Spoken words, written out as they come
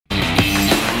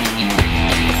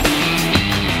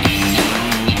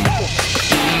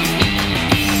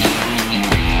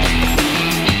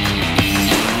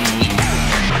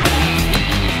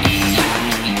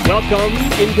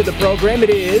welcome into the program. It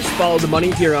is Follow the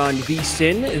Money here on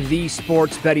VSiN, the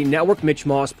Sports Betting Network. Mitch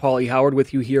Moss, Paulie Howard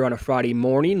with you here on a Friday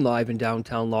morning, live in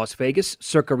downtown Las Vegas.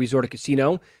 Circa Resort and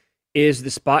Casino is the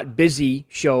spot. Busy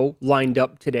show lined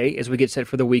up today as we get set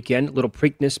for the weekend. Little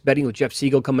Preakness betting with Jeff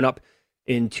Siegel coming up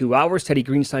in 2 hours. Teddy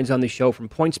Greenstein's on the show from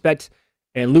PointsBet.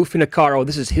 And Lou Finocchiaro,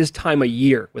 this is his time of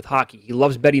year with hockey. He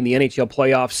loves betting the NHL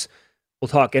playoffs. We'll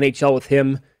talk NHL with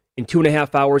him in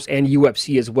 2.5 hours, and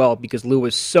UFC as well, because Lou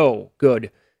is so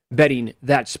good betting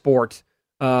that sport.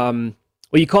 Well,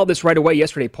 you called this right away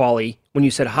yesterday, Paulie, when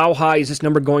you said, how high is this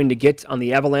number going to get on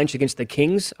the Avalanche against the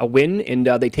Kings? A win, and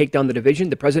they take down the division,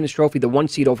 the President's Trophy, the 1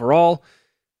 seed overall.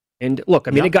 And look,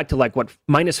 I mean, it got to like, what,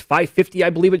 minus 550, I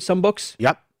believe, at some books?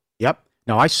 Yep.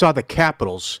 Now, I saw the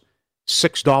Capitals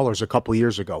 $6 a couple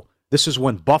years ago. This is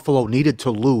when Buffalo needed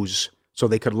to lose so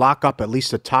they could lock up at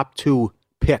least a top 2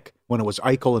 pick when it was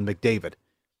Eichel and McDavid.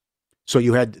 So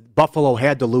you had Buffalo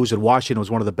had to lose, and Washington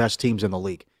was one of the best teams in the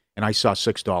league. And I saw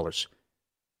 $6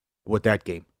 with that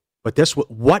game. But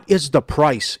what is the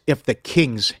price if the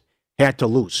Kings had to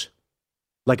lose?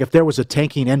 Like if there was a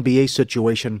tanking NBA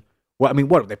situation, what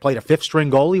they played a 5th-string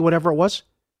goalie, whatever it was?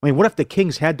 I mean, what if the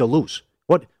Kings had to lose?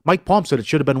 What Mike Palm said it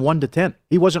should have been 1-10.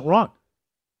 He wasn't wrong.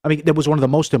 I mean, it was one of the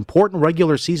most important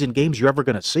regular season games you're ever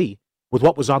going to see with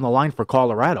what was on the line for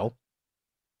Colorado.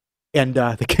 And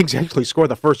the Kings actually score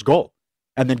the first goal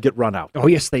and then get run out. Oh,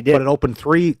 yes, they did. But it opened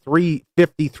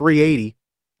 350, 380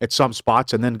 at some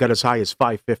spots and then got as high as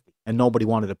 550, and nobody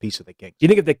wanted a piece of the Kings. Do you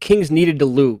think if the Kings needed to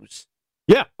lose,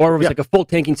 or it was like a full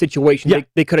tanking situation,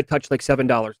 they could have touched like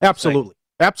 $7? Absolutely.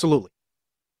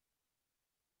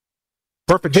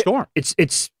 Perfect storm. It's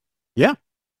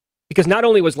because not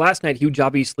only was last night huge,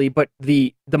 obviously, but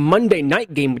the Monday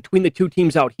night game between the two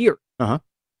teams out here,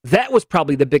 that was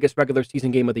probably the biggest regular season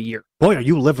game of the year. Boy, are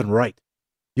you living right.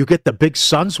 You get the big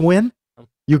Suns win.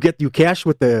 You cash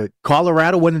with the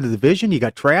Colorado winning the division. You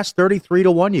got Trask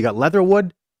 33-1. You got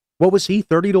Leatherwood. What was he?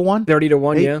 30-1?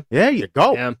 30-1, hey, yeah. There you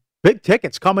go. Yeah. Big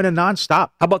tickets coming in nonstop.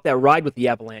 How about that ride with the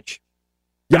Avalanche?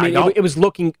 Yeah, I mean, it was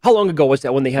looking. How long ago was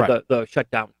that when they had the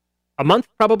shutdown? A month,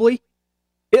 probably.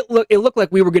 It looked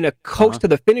like we were going to coast to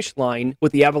the finish line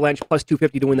with the Avalanche plus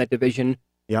 250 to win that division.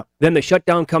 Yeah. Then the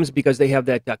shutdown comes because they have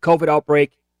that COVID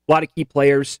outbreak, a lot of key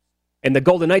players, and the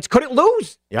Golden Knights couldn't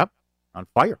lose. Yep, on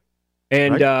fire.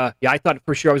 And, I thought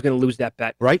for sure I was going to lose that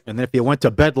bet. Right, and then if you went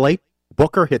to bed late,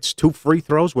 Booker hits 2 free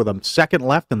throws with a second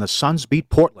left, and the Suns beat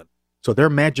Portland. So their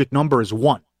magic number is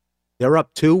 1. They're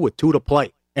up 2 with 2 to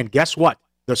play. And guess what?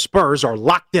 The Spurs are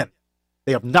locked in.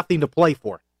 They have nothing to play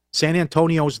for. San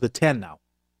Antonio's the 10 now,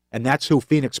 and that's who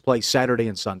Phoenix plays Saturday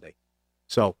and Sunday.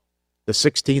 So the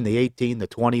 16, the 18, the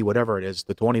 20, whatever it is,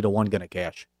 the 20-1 going to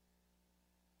cash.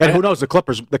 And who knows, the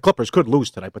Clippers could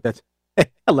lose tonight, but that's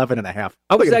 11.5.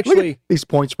 Look at these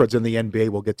point spreads in the NBA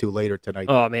we'll get to later tonight.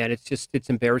 Oh man, it's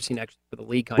embarrassing actually for the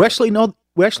league. We actually know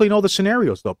the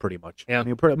scenarios though, pretty much. Yeah.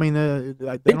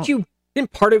 Didn't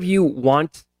part of you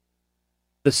want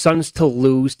the Suns to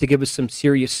lose to give us some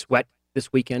serious sweat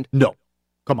this weekend? No,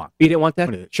 come on. You didn't want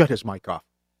that? Shut his mic off.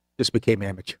 Just became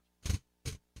amateur.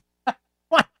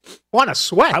 Want a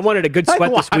sweat? I wanted a good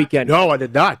sweat this weekend. No, I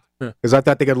did not. Because I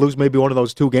thought they could lose maybe one of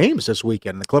those 2 games this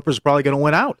weekend. And the Clippers are probably going to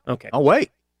win out. Okay. No way.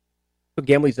 What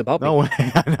gambling's about? No way.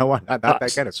 No, not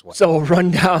that kind of sweat. So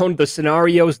run down the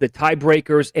scenarios, the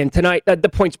tiebreakers, and tonight, the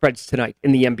point spreads tonight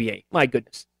in the NBA. My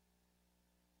goodness.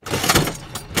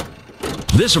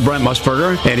 This is Brent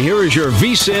Musburger, and here is your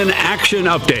VSiN action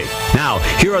update. Now,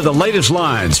 here are the latest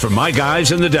lines from my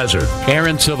guys in the desert.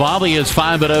 Aaron Savali is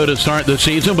 5-0 to start the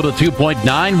season with a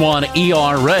 2.91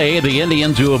 ERA. The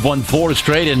Indians, who have won 4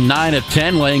 straight and 9 of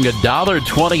 10, laying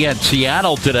 $1.20 at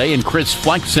Seattle today. And Chris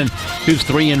Flexen, who's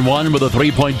 3-1 with a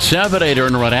 3.78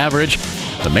 earned run average.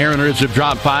 The Mariners have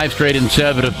dropped 5 straight and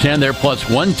 7 of 10. They're plus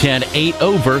 110, 8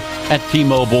 over at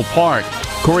T-Mobile Park.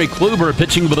 Corey Kluber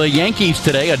pitching with the Yankees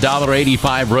today,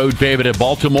 $1.85 road favorite at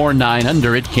Baltimore, 9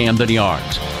 under at Camden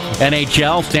Yards.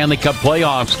 NHL Stanley Cup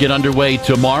playoffs get underway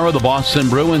tomorrow. The Boston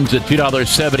Bruins at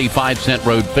 $2.75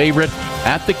 road favorite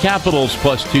at the Capitals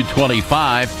plus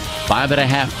 225.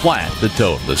 5.5 flat the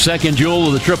total. The second jewel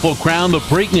of the Triple Crown, the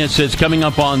Preakness, is coming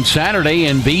up on Saturday,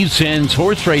 and VSiN's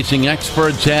horse racing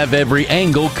experts have every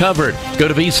angle covered. Go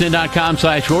to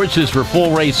VSiN.com/horses for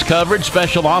full race coverage,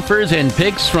 special offers, and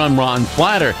picks from Ron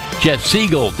Flatter, Jeff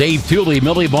Siegel, Dave Tooley,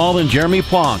 Millie Ball, and Jeremy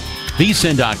Plonk.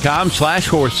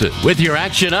 VSiN.com/horses. With your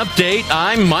action update,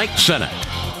 I'm Mike Sennett.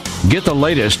 Get the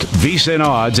latest VSiN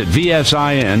odds at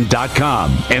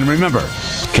VSIN.com. And remember,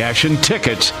 cashing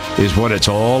tickets is what it's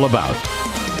all about.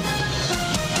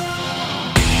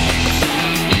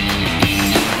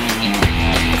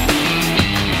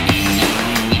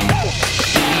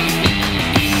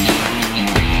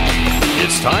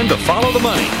 time to follow the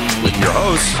money with your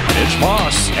hosts, Mitch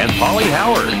Moss and Paulie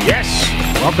Howard. Yes.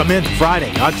 Welcome in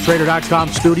Friday. OddsTrader.com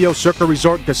studio, Circa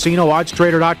Resort Casino,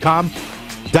 OddsTrader.com.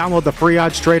 Download the free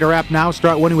OddsTrader app now.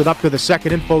 Start winning with up to the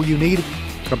second info you need.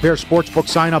 Compare sportsbook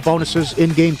sign-up bonuses,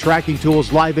 in-game tracking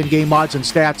tools, live in-game odds and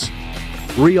stats,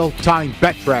 real-time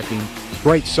bet tracking.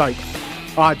 Great site,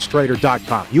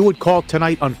 OddsTrader.com. You would call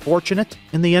tonight unfortunate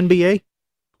in the NBA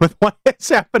with what has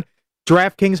happened.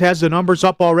 DraftKings has the numbers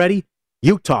up already.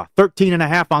 Utah,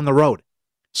 13.5 on the road.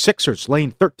 Sixers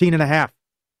laying 13.5.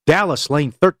 Dallas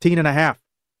laying 13.5.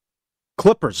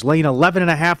 Clippers laying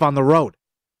 11.5 on the road.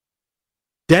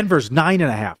 Denver's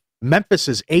 9.5. Memphis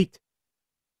is 8.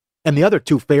 And the other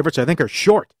two favorites, I think, are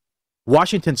short.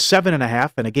 Washington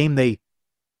 7.5 in a game they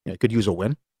could use a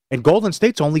win. And Golden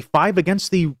State's only 5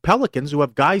 against the Pelicans, who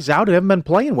have guys out and haven't been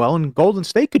playing well, and Golden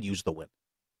State could use the win.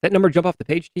 That number jump off the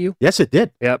page to you? Yes, it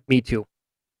did. Yeah, me too.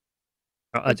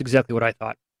 That's exactly what I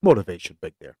thought. Motivation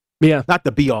big there. Yeah. Not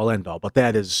the be-all, end-all, but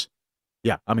that is,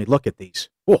 I mean, look at these.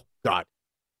 Oh, God.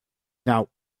 Now,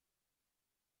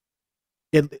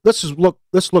 this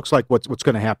looks like what's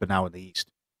going to happen now in the East.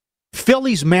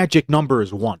 Philly's magic number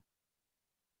is 1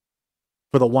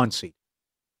 for the 1 seed.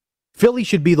 Philly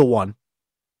should be the 1.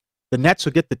 The Nets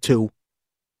will get the 2.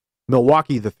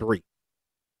 Milwaukee the 3.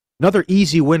 Another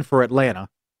easy win for Atlanta.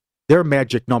 Their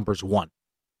magic number is 1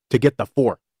 to get the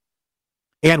 4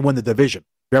 and win the division.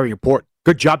 Very important.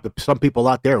 Good job to some people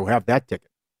out there who have that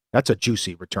ticket. That's a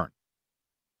juicy return.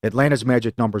 Atlanta's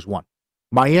magic number is 1.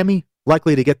 Miami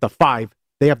likely to get the 5.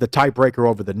 They have the tiebreaker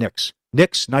over the Knicks.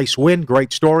 Knicks, nice win,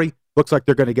 great story. Looks like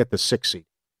they're going to get the 6 seed.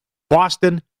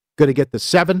 Boston, going to get the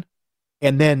 7.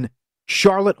 And then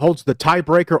Charlotte holds the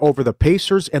tiebreaker over the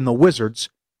Pacers and the Wizards.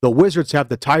 The Wizards have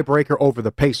the tiebreaker over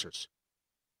the Pacers.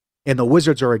 And the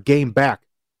Wizards are a game back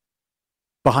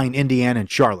behind Indiana and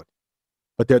Charlotte.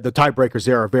 But the tiebreakers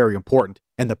there are very important.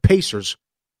 And the Pacers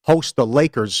host the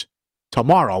Lakers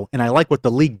tomorrow. And I like what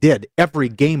the league did. Every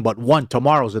game but one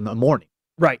tomorrow's in the morning.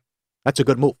 Right. That's a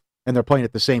good move. And they're playing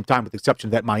at the same time with the exception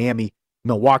of that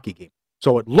Miami-Milwaukee game.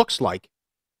 So it looks like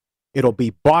it'll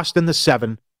be Boston the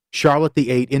 7, Charlotte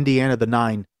the 8, Indiana the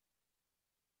 9,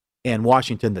 and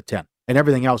Washington the 10. And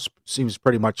everything else seems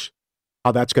pretty much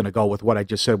how that's going to go with what I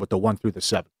just said with the 1 through the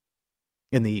 7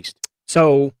 in the East.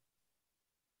 So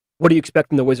what do you expect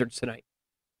from the Wizards tonight?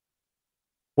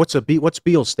 What's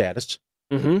Beal's status?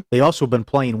 Mm-hmm. They also have been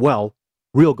playing well,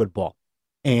 real good ball,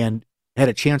 and had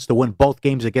a chance to win both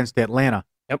games against Atlanta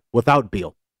without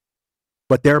Beal.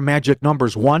 But their magic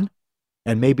number's 1,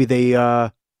 and maybe they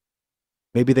want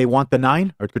the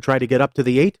 9 or could try to get up to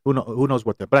the 8. Who knows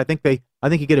what? But I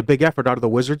think you get a big effort out of the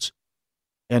Wizards,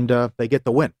 and they get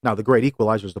the win. Now the great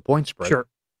equalizer is the point spread. Sure,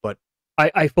 but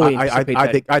I fully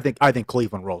anticipate that. I think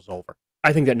Cleveland rolls over.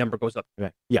 I think that number goes up.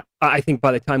 Yeah. I think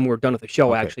by the time we're done with the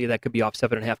show, actually, that could be off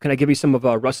 7.5. Can I give you some of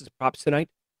Russ's props tonight?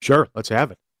 Sure, let's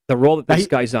have it. The role that this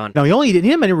guy's on. Now, he only didn't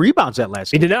hit any rebounds that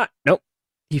last game. He did not. Nope.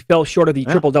 He fell short of the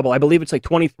triple-double. I believe it's like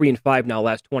 23 and 5 now,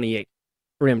 last 28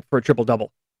 for him for a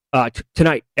triple-double.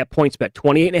 Tonight at PointsBet,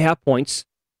 28.5 points,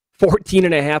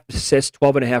 14.5 assists,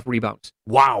 12.5 rebounds.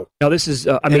 Wow. Now, this is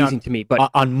amazing to me. But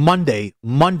on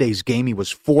Monday's game, he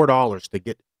was $4 to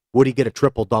get. Would he get a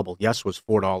triple-double? Yes, was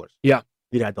 $4. Yeah.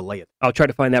 You'd had to lay it. I'll try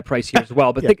to find that price here as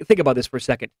well. But think about this for a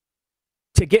second.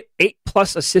 To get 8+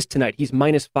 assists tonight, he's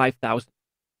minus 5,000.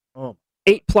 Oh.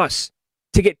 8+.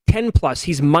 To get 10+,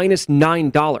 he's minus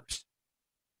 $9.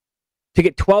 To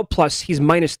get 12+, he's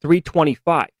minus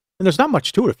 325. And there's not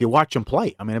much to it if you watch him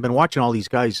play. I mean, I've been watching all these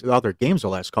guys, other games the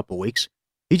last couple of weeks.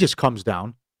 He just comes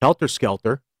down,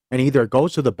 helter-skelter, and either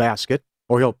goes to the basket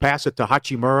or he'll pass it to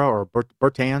Hachimura or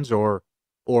Bertans or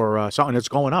something that's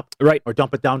going up. Right. Or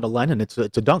dump it down to Len, and it's a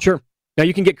dunk. Sure. Now,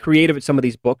 you can get creative at some of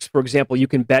these books. For example, you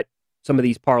can bet some of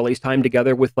these parlays time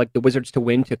together with like the Wizards to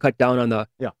win to cut down on the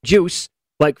juice.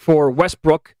 Like for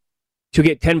Westbrook to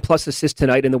get 10+ assists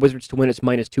tonight and the Wizards to win, it's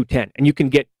minus 210. And you can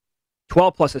get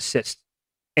 12+ assists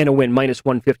and a win, minus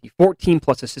 150.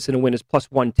 14+ assists and a win is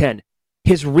plus 110.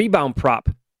 His rebound prop,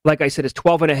 like I said, is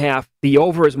 12.5. The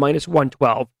over is minus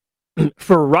 112.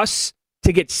 For Russ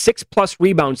to get 6+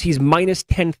 rebounds, he's minus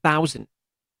 10,000.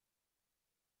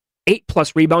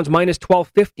 8+ rebounds, minus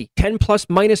 1250. 10+,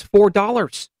 minus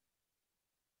 $4.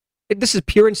 This is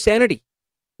pure insanity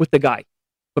with the guy.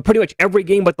 But pretty much every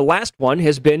game but the last one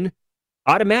has been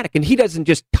automatic. And he doesn't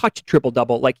just touch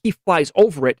triple-double. Like, he flies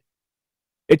over it.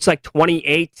 It's like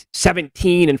 28,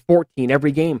 17, and 14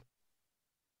 every game.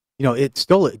 You know, it's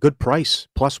still a good price,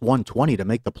 plus 120 to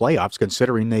make the playoffs,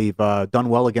 considering they've done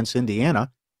well against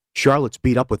Indiana. Charlotte's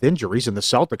beat up with injuries, and the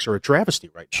Celtics are a travesty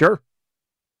right now. Sure.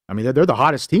 I mean, they're the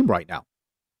hottest team right now,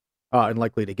 and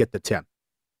likely to get the 10.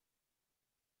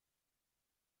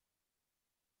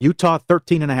 Utah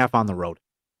 13.5 on the road.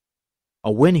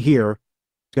 A win here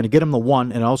is going to get them the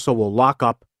 1 and also will lock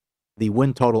up the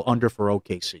win total under for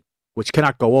OKC, which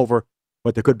cannot go over,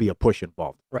 but there could be a push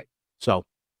involved. Right. So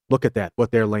look at that,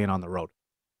 what they're laying on the road.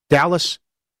 Dallas,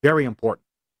 very important.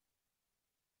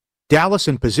 Dallas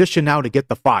in position now to get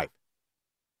the 5.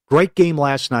 Great game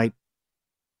last night.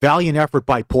 Valiant effort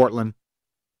by Portland.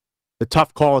 The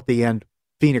tough call at the end.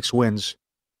 Phoenix wins.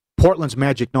 Portland's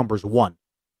magic number is 1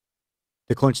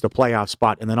 to clinch the playoff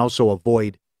spot and then also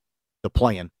avoid the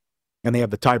play-in. And they have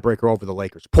the tiebreaker over the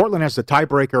Lakers. Portland has the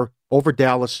tiebreaker over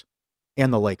Dallas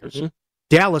and the Lakers. Mm-hmm.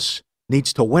 Dallas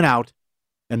needs to win out,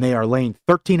 and they are laying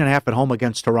 13.5 at home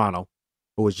against Toronto,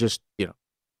 who is just,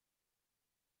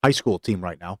 high school team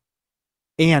right now.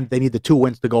 And they need the 2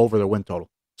 wins to go over their win total.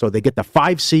 So they get the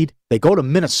 5 seed. They go to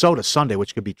Minnesota Sunday,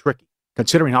 which could be tricky,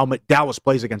 considering how much Dallas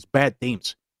plays against bad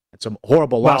teams and some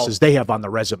horrible losses they have on the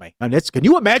resume. And can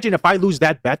you imagine if I lose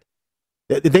that bet?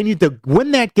 They need to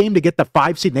win that game to get the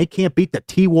 5 seed, and they can't beat the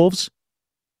T-Wolves.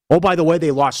 Oh, by the way,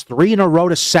 they lost 3 in a row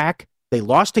to Sac. They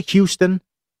lost to Houston.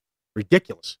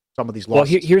 Ridiculous, some of these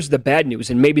losses. Well, here's the bad news,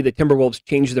 and maybe the Timberwolves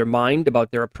changed their mind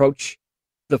about their approach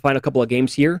the final couple of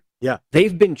games here. Yeah.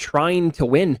 They've been trying to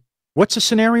win. What's the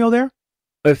scenario there?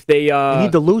 If they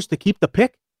need to lose to keep the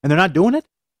pick, and they're not doing it?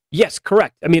 Yes,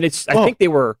 correct. I mean, I think they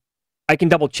were, I can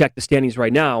double check the standings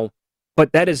right now,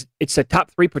 but it's a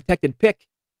top 3 protected pick.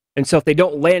 And so if they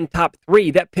don't land top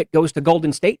 3, that pick goes to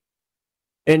Golden State.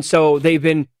 And so they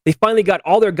finally got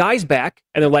all their guys back,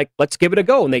 and they're like, let's give it a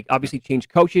go. And they obviously changed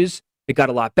coaches. They got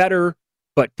a lot better,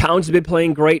 but Towns has been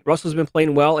playing great. Russell's been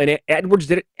playing well, and Edwards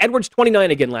did it. Edwards 29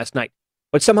 again last night,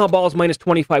 but somehow Ball's minus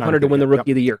 2,500 to win the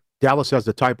Rookie of the Year. Dallas has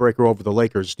the tiebreaker over the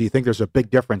Lakers. Do you think there's a big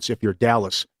difference if you're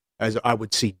Dallas, as I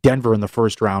would see Denver in the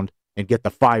first round and get the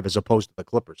 5 as opposed to the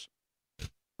Clippers?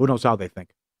 Who knows how they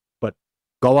think? But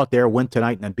go out there, win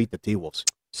tonight, and then beat the T-Wolves.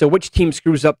 So which team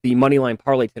screws up the money line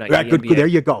parlay tonight? Yeah, good. There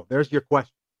you go. There's your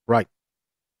question. Right.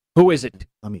 Who is it?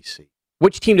 Let me see.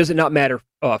 Which team does it not matter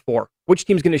for? Which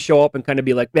team's going to show up and kind of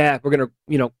be like, we're going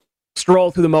to,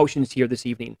 stroll through the motions here this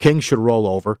evening? Kings should roll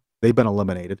over. They've been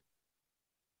eliminated.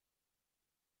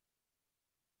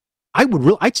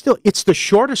 It's the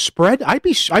shortest spread. I'd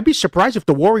be surprised if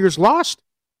the Warriors lost.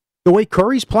 The way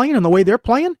Curry's playing and the way they're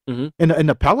playing, and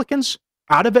the Pelicans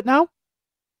out of it now.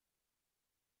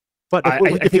 But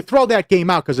if you throw that game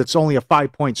out because it's only a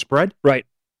 5-point spread, right?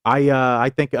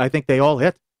 I think they all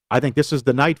hit. I think this is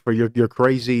the night for your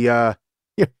crazy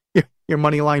your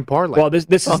money line parlay. Well,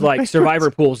 this is like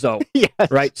Survivor Pools, though. Yes.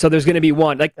 Right? So there's going to be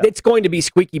one. It's going to be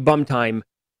squeaky bum time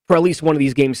for at least one of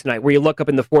these games tonight, where you look up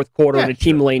in the fourth quarter and a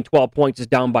team laying 12 points is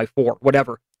down by 4,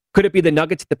 whatever. Could it be the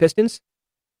Nuggets, the Pistons?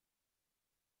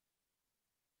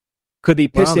 Could the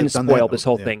Pistons spoil this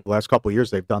whole thing? The last couple of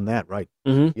years, they've done that, right?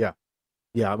 Mm-hmm. Yeah.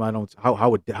 Yeah, I don't.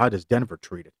 How does Denver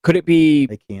treat it? Could it be?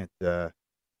 They can't.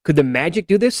 Could the Magic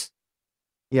do this?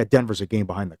 Yeah, Denver's a game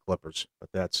behind the Clippers, but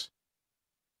that's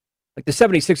like the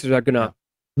 76ers are going to.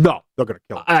 No, they're going to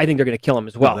kill them. I think they're going to kill them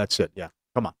as well. No, that's it. Yeah,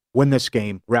 come on, win this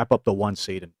game, wrap up the 1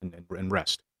 seed, and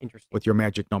rest. Interesting. With your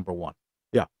magic number 1.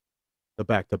 Yeah, the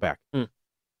back-to-back.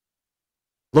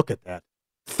 Look at that,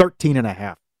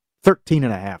 13.5,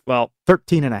 13.5. Well,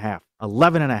 13.5,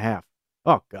 11.5.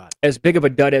 Oh, God. As big of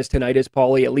a dud as tonight is,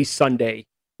 Paulie, at least Sunday.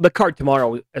 The card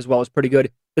tomorrow as well is pretty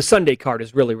good. The Sunday card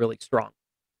is really, really strong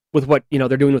with what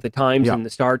they're doing with the times and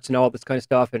the starts and all this kind of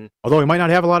stuff. And although we might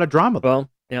not have a lot of drama, well,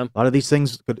 yeah, a lot of these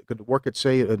things could work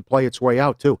and play its way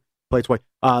out too. The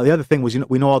other thing was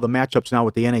we know all the matchups now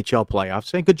with the NHL playoffs.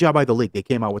 Saying good job by the league. They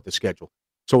came out with the schedule,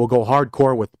 so we'll go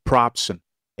hardcore with props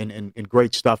and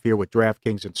great stuff here with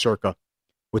DraftKings and Circa.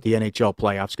 With the NHL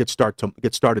playoffs, get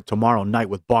started tomorrow night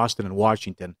with Boston and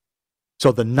Washington.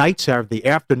 So the Knights have the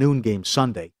afternoon game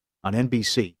Sunday on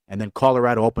NBC, and then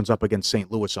Colorado opens up against St.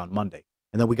 Louis on Monday.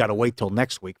 And then we got to wait till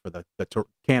next week for the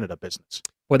Canada business.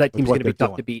 Well, that team's going to be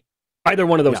tough to beat. Either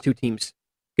one of those two teams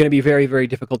going to be very, very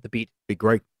difficult to beat. Be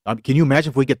great. Can you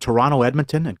imagine if we get Toronto,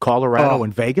 Edmonton, and Colorado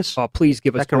and Vegas? Oh, please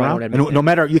give us Toronto and Edmonton. And no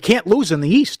matter, you can't lose in the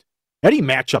East. Any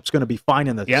matchup's going to be fine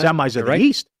in the semis of the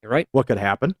East. You're right. What could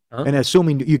happen? And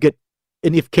assuming you get,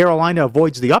 and if Carolina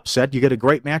avoids the upset, you get a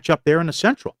great matchup there in the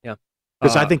Central. Yeah.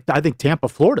 Because I think Tampa,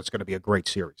 Florida is going to be a great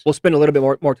series. We'll spend a little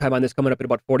bit more time on this coming up in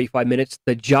about 45 minutes.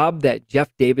 The job that Jeff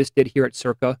Davis did here at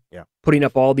Circa, putting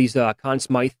up all these Conn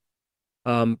Smythe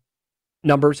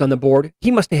numbers on the board. He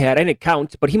must have had, I didn't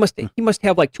count, but he must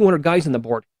have like 200 guys on the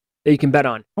board that you can bet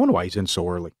on. I wonder why he's in so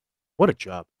early. What a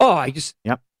job. Oh,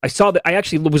 I saw that. I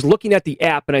actually was looking at the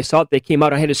app and I saw that they came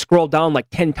out. I had to scroll down like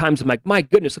 10 times. I'm like, my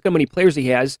goodness, look how many players he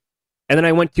has. And then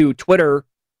I went to Twitter,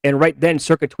 and right then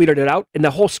Circa tweeted it out, and the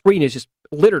whole screen is just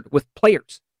littered with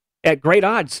players. at great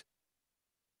odds.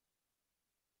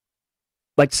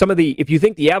 Like if you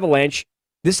think the Avalanche,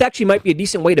 this actually might be a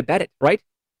decent way to bet it, right?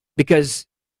 Because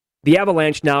the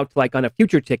Avalanche now, like on a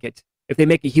future ticket, if they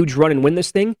make a huge run and win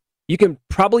this thing, you can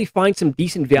probably find some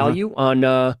decent value on,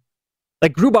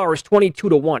 like Grubauer is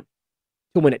 22-1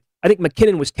 to win it. I think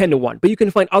McKinnon was 10-1, but you can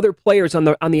find other players on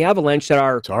the Avalanche that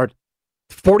are It's hard.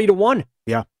 40-1.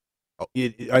 Yeah. Oh,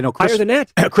 I know. Chris, higher than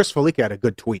that. Chris Felica had a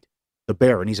good tweet, the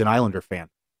Bear, and he's an Islander fan.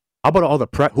 How about all the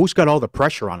who's got all the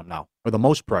pressure on him now, or the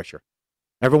most pressure?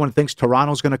 Everyone thinks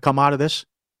Toronto's going to come out of this.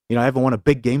 You know, I haven't won a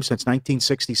big game since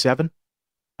 1967.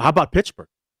 How about Pittsburgh?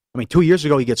 I mean, 2 years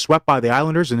ago, you get swept by the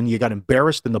Islanders, and then you got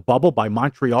embarrassed in the bubble by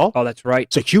Montreal. Oh, that's right.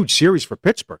 It's a huge series for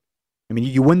Pittsburgh. I mean,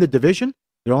 you win the division.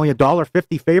 You're only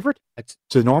 $1.50 favorite. It's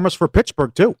enormous for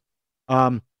Pittsburgh, too.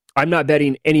 I'm not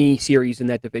betting any series in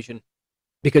that division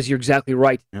because you're exactly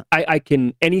right. Yeah.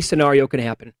 Any scenario can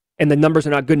happen. And the numbers are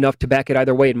not good enough to back it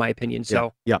either way, in my opinion.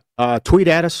 So, yeah. Tweet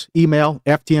at us, email,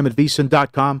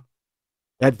 ftm@vsin.com,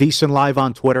 at vsin live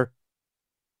on Twitter.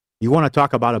 You want to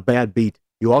talk about a bad beat.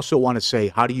 You also want to say,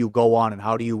 how do you go on and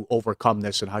how do you overcome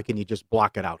this and how can you just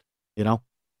block it out? You know,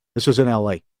 this was in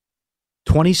L.A.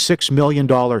 $26 million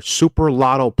Super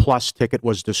Lotto Plus ticket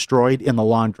was destroyed in the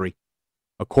laundry,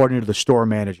 according to the store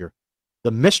manager.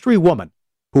 The mystery woman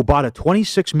who bought a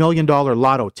 $26 million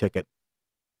lotto ticket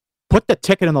put the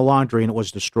ticket in the laundry and it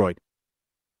was destroyed.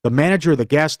 The manager of the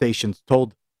gas station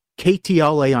told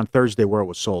KTLA on Thursday where it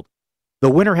was sold.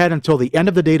 The winner had until the end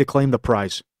of the day to claim the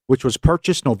prize, which was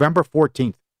purchased November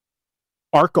 14th.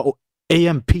 Arco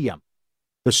AM PM.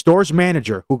 The store's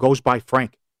manager, who goes by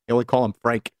Frank, they only call him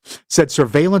Frank, said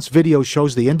surveillance video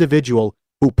shows the individual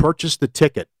who purchased the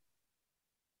ticket.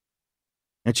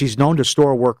 And she's known to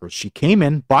store workers. She came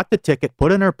in, bought the ticket,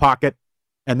 put it in her pocket,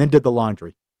 and then did the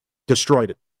laundry.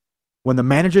 Destroyed it. When the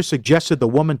manager suggested the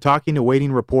woman talking to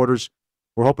waiting reporters,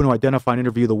 we're hoping to identify and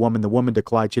interview the woman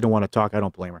declined. She didn't want to talk. I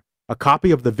don't blame her. A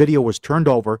copy of the video was turned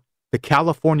over to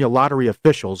California lottery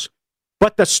officials,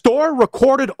 but the store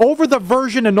recorded over the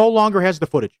version and no longer has the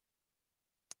footage.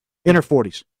 In her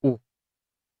 40s. Ooh.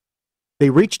 They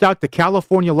reached out to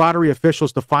California lottery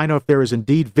officials to find out if there is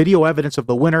indeed video evidence of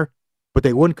the winner, but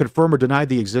they wouldn't confirm or deny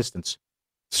the existence.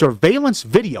 Surveillance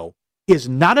video is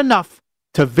not enough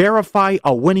to verify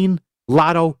a winning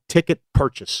lotto ticket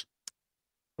purchase.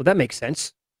 Well, that makes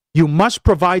sense. You must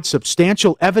provide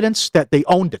substantial evidence that they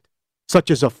owned it,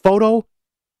 such as a photo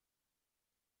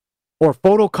or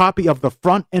photocopy of the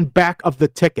front and back of the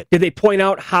ticket. Did they point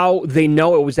out how they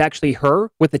know it was actually her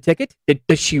with the ticket?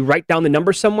 Does she write down the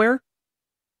number somewhere?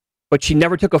 But she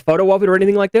never took a photo of it or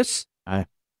anything like this?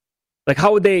 Like,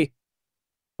 how would they...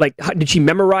 Like, did she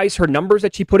memorize her numbers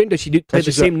that she put in? Does she play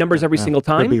the same numbers every single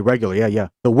time? Could be regular, yeah.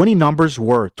 The winning numbers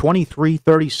were 23,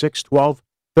 36, 12,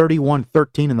 31,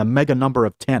 13, and the mega number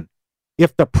of 10.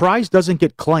 If the prize doesn't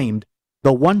get claimed,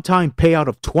 the one-time payout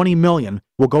of $20 million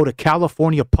will go to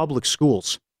California public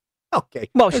schools. Okay.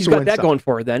 Well, she's got that going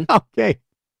for her then. Okay.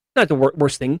 Not the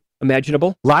worst thing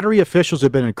imaginable. Lottery officials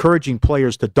have been encouraging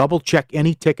players to double-check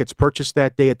any tickets purchased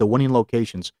that day at the winning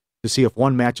locations to see if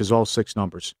one matches all 6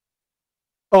 numbers.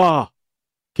 Oh,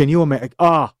 can you imagine?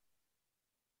 Oh.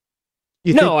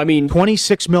 I mean...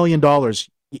 $26 million,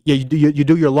 you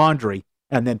do your laundry,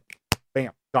 and then,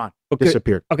 bam, gone. Okay.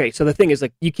 Disappeared. Okay, so the thing is,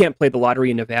 like, you can't play the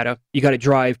lottery in Nevada. You got to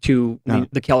drive to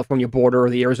the California border or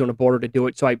the Arizona border to do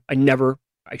it. So I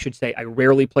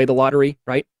rarely play the lottery,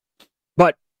 right?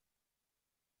 But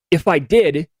if I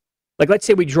did, like, let's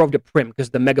say we drove to Prim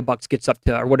because the Megabucks gets up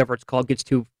to, or whatever it's called, gets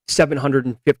to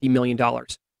 $750 million.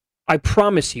 I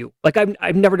promise you, like,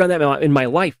 I've never done that in my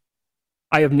life.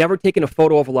 I have never taken a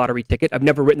photo of a lottery ticket. I've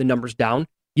never written the numbers down.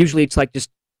 Usually it's like just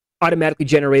automatically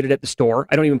generated at the store.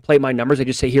 I don't even play my numbers. I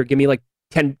just say, here, give me like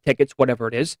 10 tickets, whatever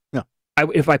it is. No.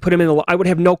 If I put them in, I would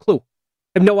have no clue.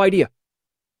 I have no idea.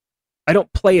 I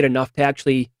don't play it enough to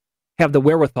actually have the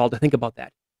wherewithal to think about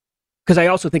that. Because I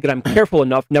also think that I'm careful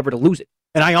enough never to lose it.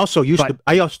 And I also used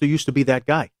to be that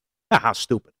guy. How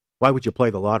stupid. Why would you play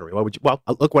the lottery? Why would you? Well,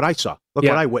 look what I saw. Look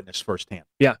what I witnessed firsthand.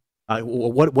 Yeah.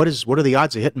 What are the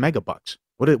odds of hitting Megabucks?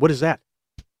 What is that?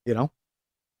 You know?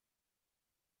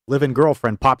 Live-in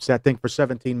girlfriend pops that thing for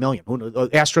 $17 million.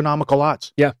 Astronomical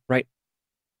odds. Yeah, right.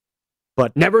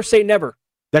 But never say never.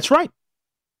 That's right.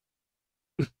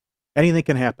 Anything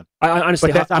can happen.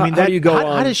 Honestly, how do you go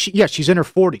on? How does she? Yeah, she's in her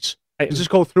 40s.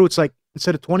 Just go through. It's like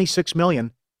instead of $26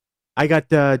 million, I got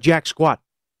jack squat.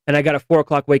 And I got a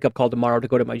 4:00 wake-up call tomorrow to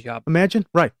go to my job. Imagine,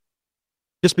 right?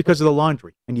 Just because of the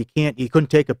laundry, and you couldn't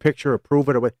take a picture or prove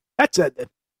it, or what?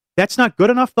 That's not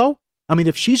good enough, though. I mean,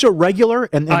 if she's a regular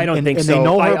and I don't think and so. they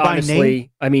know her by honestly, name,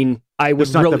 I mean, I would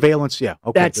it's not really. the valence. Yeah,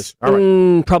 okay. That's all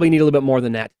right. probably need a little bit more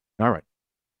than that, All right.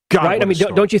 God, right? I what a mean,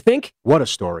 story. don't you think? What a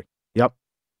story. Yep.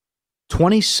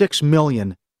 26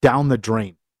 million down the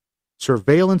drain.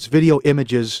 Surveillance video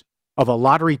images of a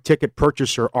lottery ticket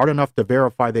purchaser aren't enough to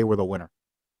verify they were the winner.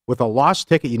 With a lost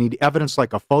ticket, you need evidence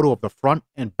like a photo of the front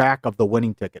and back of the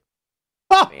winning ticket.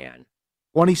 Oh, Man,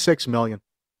 26 million.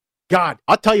 God,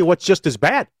 I'll tell you what's just as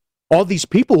bad. All these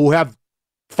people who have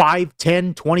 $5,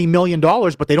 $10, $20 million,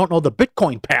 but they don't know the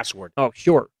Bitcoin password. oh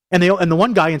sure, And the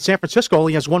one guy in San Francisco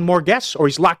only has one more guess, or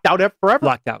he's locked out forever.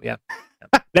 locked out. Yeah,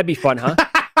 that'd be fun, huh?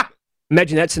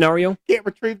 Imagine that scenario. Can't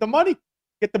retrieve the money.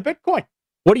 Get the Bitcoin.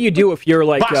 What do you do if you're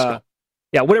like, Bosco.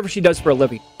 whatever she does for a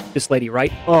living, this lady,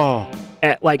 right? Oh,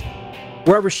 At like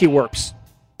wherever she works,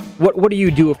 what do you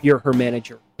do if you're her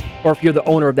manager or if you're the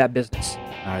owner of that business?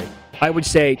 I would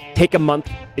say take a month.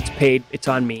 It's paid. It's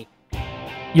on me.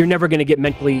 You're never going to get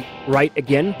mentally right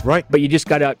again. right. But you just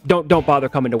gotta don't bother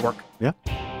coming to work. Yeah.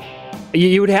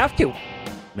 You would have to.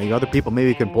 Maybe other people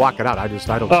maybe can block it out. I don't see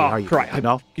how you. Correct.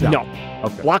 No. No.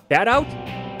 Okay. Block that out.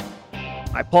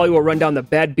 I probably will run down the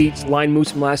bad beats, line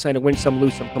moose from last night, and win some,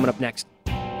 lose some. Coming up next.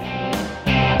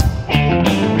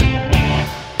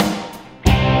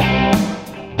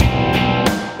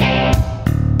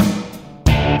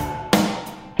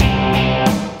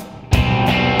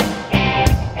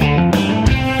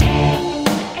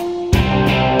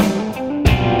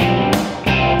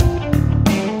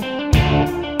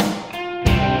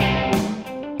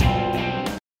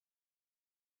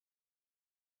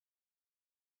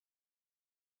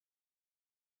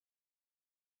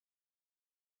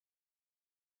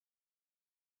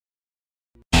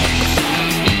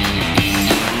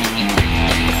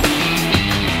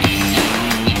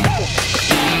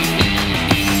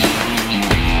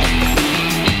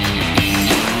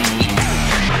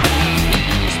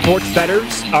 Sports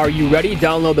bettors, are you ready?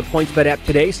 Download the PointsBet app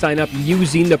today. Sign up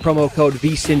using the promo code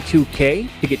VSIN2K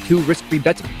to get 2 risk-free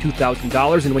bets up to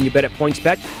 $2,000. And when you bet at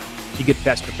PointsBet, you get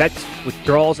faster bets,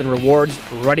 withdrawals, and rewards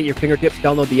right at your fingertips.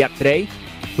 Download the app today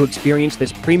to experience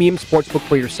this premium sportsbook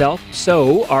for yourself.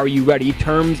 So, are you ready?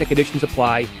 Terms and conditions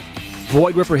apply.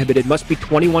 Void where prohibited. Must be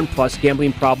 21 plus.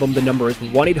 Gambling problem. The number is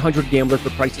 1-800-GAMBLER for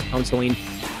crisis counseling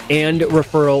and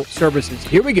referral services.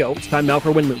 Here we go. It's time now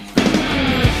for Win-Lose.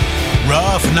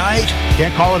 Rough night?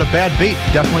 Can't call it a bad beat.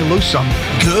 Definitely lose some.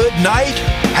 Good night?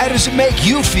 How does it make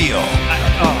you feel?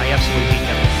 I absolutely hate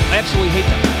them. I absolutely hate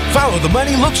them. Follow the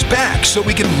Money Looks Back so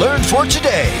we can learn for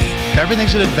today.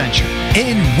 Everything's an adventure.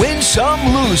 In Win Some,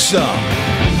 Lose Some.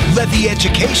 Let the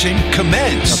education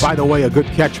commence. Now, by the way, a good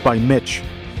catch by Mitch.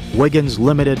 Wiggins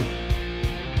limited.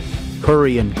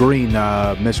 Curry and Green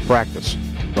mispractice.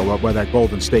 So where that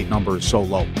Golden State number is so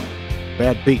low.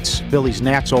 Bad beats. Phillies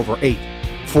Nats over 8.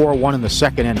 4-1 in the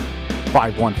second inning.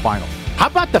 5-1 final. How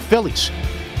about the Phillies?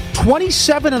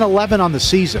 27-11 on the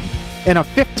season and a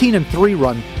 15-3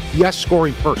 run. Yes,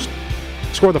 scoring first.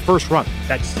 Score the first run.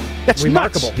 That's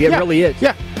remarkable. Nuts. Yeah, it really is.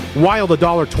 Yeah. Wild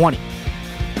 $1.20.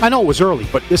 I know it was early,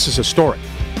 but this is historic.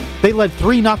 They led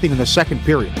 3-0 in the second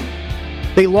period.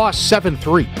 They lost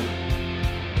 7-3.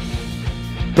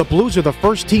 The Blues are the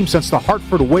first team since the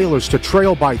Hartford Whalers to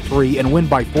trail by 3 and win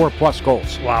by 4+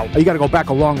 goals. Wow. You got to go back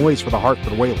a long ways for the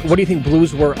Hartford Whalers. What do you think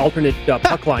Blues were alternate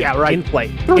puck line Yeah, right. in play?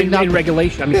 3-0. In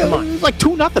regulation. I mean, come on. It was like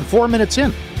 2-0, 4 minutes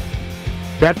in.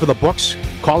 Bad for the books.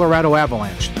 Colorado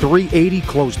Avalanche, 380,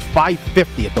 closed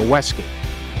 550 at the Westgate.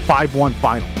 5-1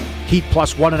 final. Heat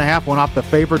plus 1.5 went off the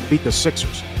favorite, beat the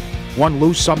Sixers. One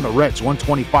lose, some the Reds,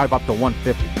 125 up to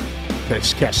 150.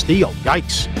 It's Castillo,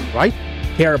 yikes, right?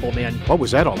 Terrible, man. What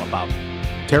was that all about?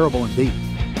 Terrible indeed.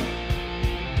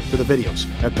 To the videos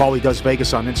that Paulie Does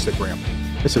Vegas on Instagram.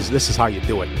 This is how you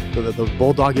do it. The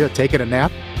bulldog here taking a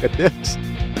nap at this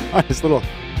on his little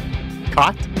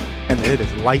cot, and it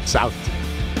is lights out.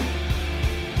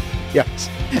 Yes,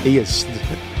 he is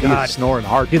snoring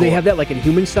hard. Do they have that like in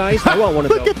human size? I want one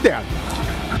of Look those. at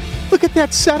that! Look at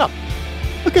that setup.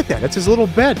 Look at that. That's his little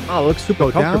bed. Oh, it looks super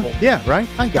Go comfortable. down. Yeah, right.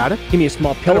 I got it. Give me a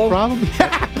small Got a pillow. problem?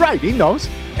 Yeah, right. He knows.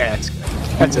 Yeah, that's good.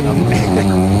 That's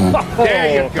enough.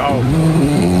 There you go.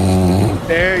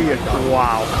 There you go.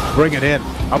 Wow. Bring it in.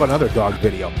 How about another dog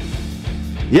video?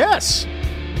 Yes.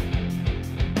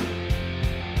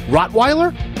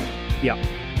 Rottweiler? Yeah.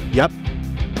 Yep.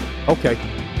 Okay.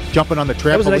 Jumping on the trampoline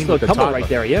That was a nice with little the couple toddler. right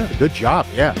there, yeah. Good job.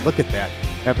 Yeah, look at that.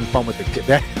 Having fun with the kid.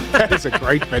 That is a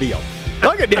great video.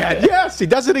 Look at that. Yes, he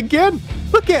does it again.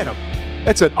 Look at him.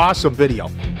 That's an awesome video.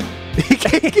 He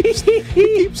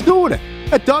keeps doing it.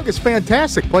 That dog is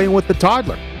fantastic, playing with the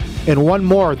toddler. And one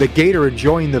more, the gator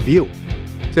enjoying the view.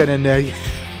 And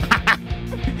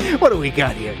What do we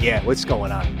got here? Yeah, what's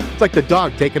going on? It's like the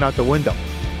dog taking out the window,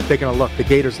 taking a look. The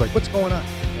gator's like, what's going on?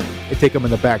 They take him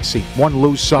in the back seat. One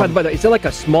lose some. By the way, is that like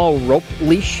a small rope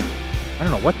leash? I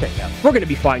don't know what they have. We're going to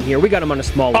be fine here. We got him on a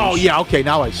small leash. Oh, yeah, okay,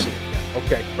 now I see it. Yeah.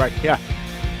 Okay, right, yeah.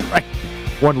 Right.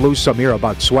 One lose some here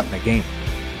about sweating a game.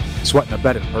 Sweating a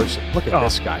bet in person. Look at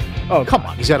this guy. Oh, come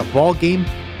on. He's at a ball game,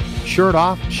 shirt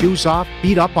off, shoes off,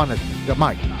 beat up on the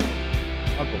mic.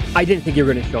 I didn't think you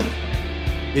were going to show this.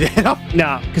 You know?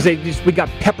 No, because we got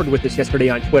peppered with this yesterday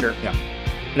on Twitter. Yeah.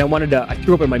 And I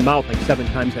threw up in my mouth like 7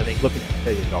 times, I think, looking at it.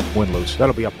 There you go. Win-lose.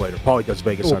 That'll be up later. Paulie does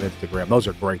Vegas on Instagram. Those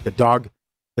are great. The dog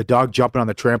jumping on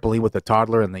the trampoline with the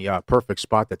toddler in the perfect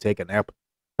spot to take a nap.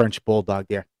 French bulldog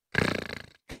there.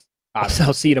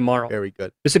 I'll see you tomorrow. Very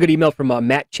good. This is a good email from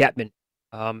Matt Chapman.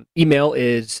 Email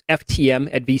is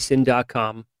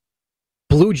ftm@vsin.com.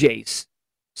 Blue Jays,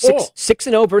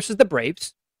 6-0 versus the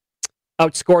Braves.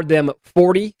 Outscored them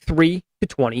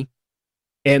 43-20.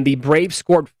 And the Braves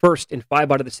scored first in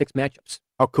 5 out of the 6 matchups.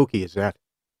 How kooky is that?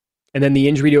 And then the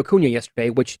injury to Acuna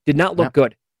yesterday, which did not look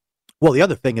good. Well, the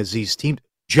other thing is these teams,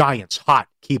 Giants, hot,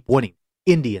 keep winning.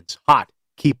 Indians, hot,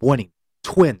 keep winning.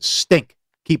 Twins, stink,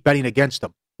 keep betting against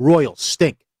them. Royals,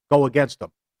 stink, go against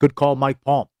them. Good call, Mike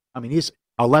Palm. I mean, he's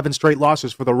 11 straight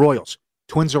losses for the Royals.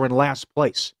 Twins are in last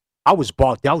place. I was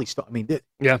Baldelli stuff. I mean,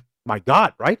 yeah. My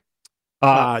God, right?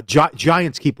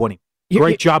 Giants keep winning.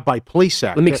 Great job by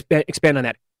Plesac. Let me expand on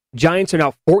that. Giants are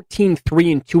now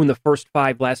 14-3-2 in the first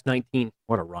 5 last 19.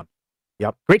 What a run.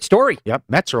 Yep. Great story. Yep.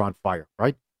 Mets are on fire,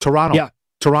 right? Toronto. Yeah.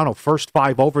 Toronto, first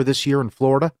 5 over this year in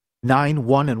Florida,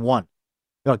 9-1-1.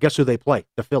 Guess who they play?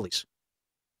 The Phillies.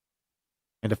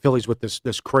 And the Phillies with this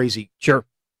crazy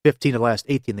 15 of the last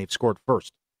 18 they've scored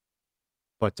first.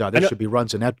 But there should be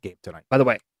runs in that game tonight. By the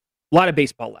way, a lot of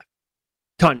baseball left.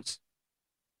 Tons.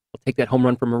 We'll take that home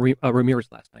run from Ramirez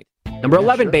last night. Number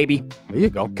 11, baby. There you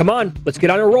go. Come on. Let's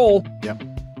get on a roll. Yep.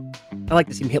 I like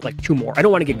to see him hit like 2 more. I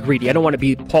don't want to get greedy. I don't want to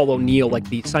be Paul O'Neill like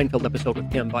the Seinfeld episode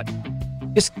with him, but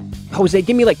just, Jose,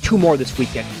 give me like 2 more this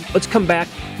weekend. Let's come back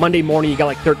Monday morning. You got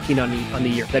like 13 on the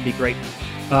year. That'd be great.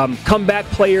 Comeback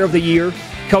Player of the Year,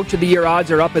 Coach of the Year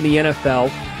odds are up in the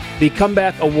NFL. The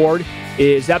Comeback Award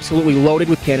is absolutely loaded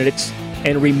with candidates.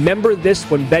 And remember this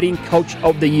when betting Coach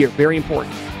of the Year. Very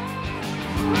important.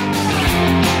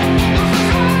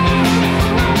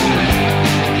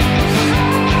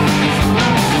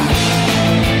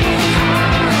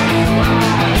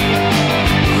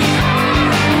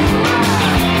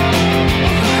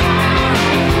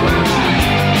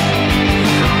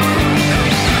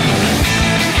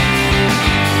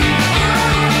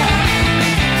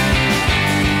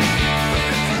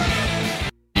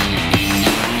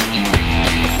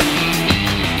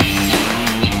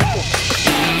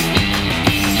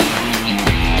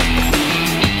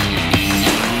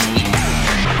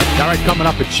 Coming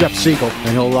up at Jeff Siegel, and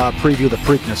he'll preview the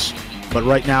Preakness. But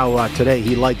right now, today,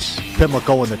 he likes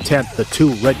Pimlico in the 10th, the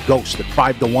 2 Red Ghost at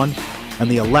 5-1, and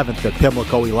the 11th at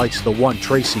Pimlico, he likes the 1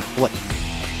 Tracy Flick,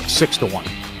 6-1.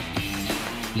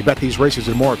 You bet these races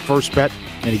and more at First Bet,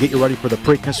 and you get you ready for the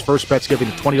Preakness. First Bet's giving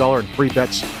you $20 in free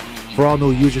bets for all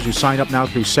new users who sign up now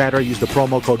through Saturday. Use the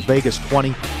promo code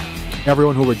VEGAS20.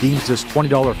 Everyone who redeems this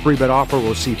 $20 free bet offer will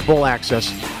receive full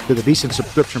access to the VSiN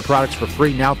subscription products for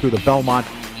free now through the Belmont.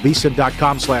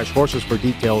 VSiN.com/horses for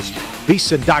details.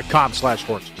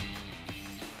 VSiN.com/horses.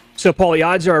 So, Paul, the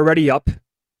odds are already up.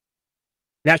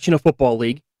 National Football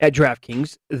League at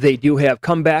DraftKings. They do have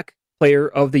Comeback Player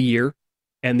of the Year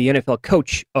and the NFL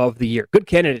Coach of the Year. Good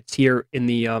candidates here in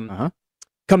the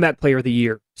Comeback Player of the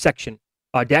Year section.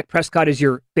 Dak Prescott is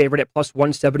your favorite at plus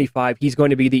 175. He's going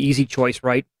to be the easy choice,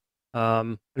 right?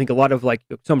 I think a lot of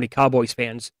so many Cowboys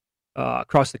fans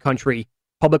across the country.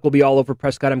 Public will be all over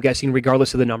Prescott, I'm guessing,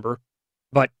 regardless of the number.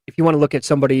 But if you want to look at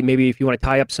somebody, maybe if you want to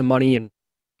tie up some money and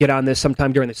get on this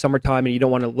sometime during the summertime and you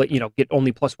don't want to get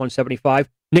only plus 175,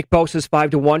 Nick Bosa's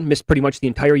 5-1, missed pretty much the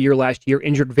entire year last year,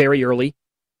 injured very early.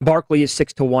 Barkley is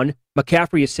 6-1.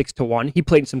 McCaffrey is 6-1. He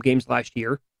played in some games last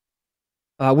year.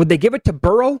 Would they give it to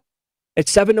Burrow at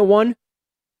 7-1?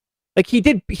 He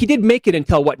did make it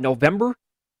until November?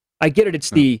 I get it.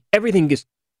 It's everything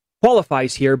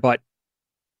qualifies here, but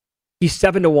he's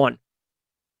 7-1.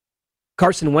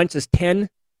 Carson Wentz is 10.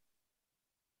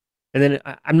 And then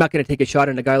I'm not going to take a shot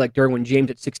on a guy like Derwin James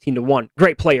at 16-1.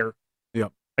 Great player. Yeah.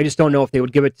 I just don't know if they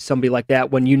would give it to somebody like that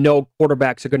when you know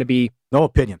quarterbacks are going to be no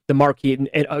opinion. The marquee. And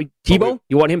Tebow,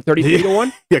 you want him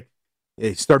 33-1? Yeah,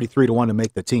 he's 33-1 to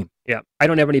make the team. Yeah, I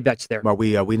don't have any bets there. Well,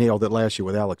 we nailed it last year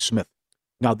with Alex Smith.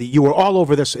 Now you were all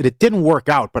over this, and it didn't work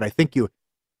out. But I think you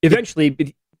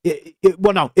eventually. It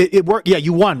worked. Yeah,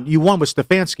 you won. You won with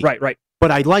Stefanski. Right.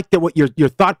 But I like that what your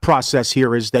thought process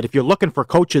here is that if you're looking for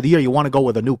coach of the year, you want to go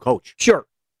with a new coach. Sure.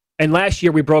 And last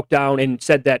year we broke down and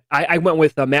said that I went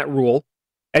with Matt Rule,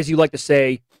 as you like to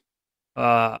say,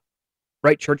 right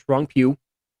church, wrong pew,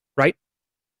 right?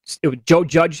 Joe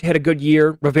Judge had a good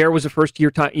year. Rivera was a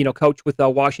first-year coach with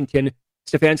Washington.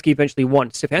 Stefanski eventually won.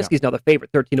 Stefanski's now the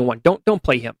favorite, 13-1. Don't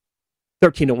play him,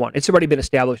 13-1. It's already been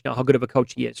established now how good of a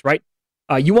coach he is, right?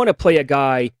 You want to play a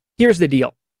guy. Here's the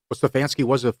deal. Well, Stefanski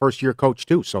was a first-year coach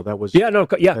too, so that was yeah.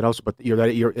 That also, but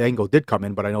your angle did come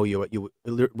in. But I know you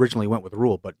originally went with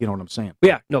Rule, but you know what I'm saying.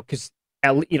 Yeah, no, because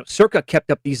Circa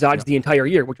kept up these odds the entire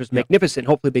year, which was magnificent.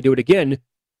 Hopefully they do it again.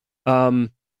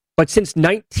 But since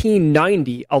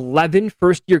 1990, 11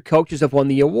 first-year coaches have won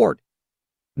the award.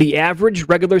 The average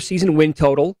regular season win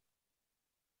total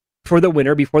for the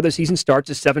winner before the season starts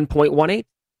is 7.18.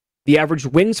 The average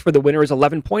wins for the winner is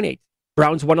 11.8.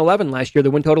 Browns won 11 last year. The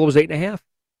win total was 8.5.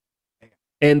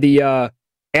 And the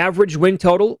average win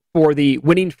total for the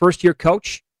winning first-year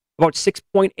coach, about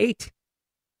 6.8.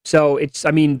 So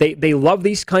they love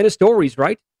these kind of stories,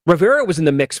 right? Rivera was in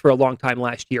the mix for a long time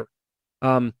last year.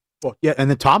 Well, yeah, and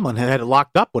then Tomlin had it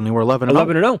locked up when they were 11-0.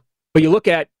 11-0. But you look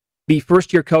at the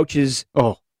first-year coaches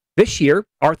this year,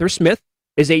 Arthur Smith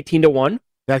is 18-1.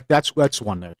 That's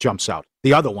one that jumps out.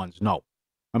 The other ones, no.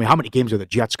 I mean, how many games are the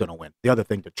Jets going to win? The other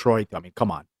thing, Detroit, I mean, come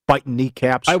on. Biting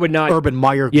kneecaps. I would not. Urban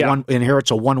Meyer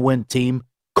inherits a one-win team.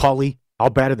 Culley, how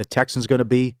bad are the Texans going to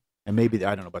be? And maybe,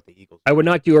 I don't know about the Eagles. I would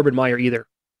not do Urban Meyer either.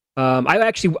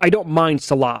 I don't mind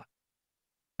Salah.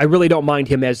 I really don't mind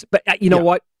him but you know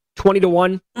what?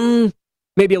 20-1,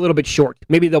 maybe a little bit short.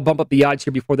 Maybe they'll bump up the odds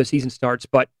here before the season starts.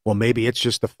 But well, maybe it's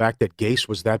just the fact that Gase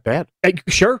was that bad.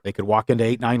 Sure. They could walk into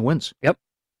 8-9 wins. Yep.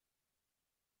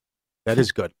 That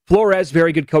is good. Flores,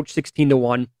 very good coach,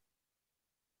 16-1.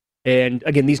 And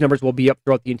again, these numbers will be up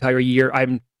throughout the entire year.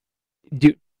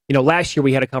 Last year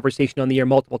we had a conversation on the air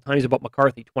multiple times about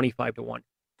McCarthy, 25-1.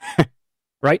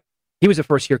 Right? He was a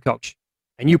first-year coach,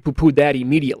 and you poo-pooed that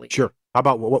immediately. Sure. How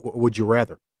about what would you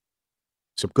rather?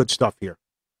 Some good stuff here.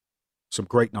 Some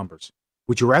great numbers.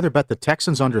 Would you rather bet the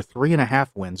Texans under 3.5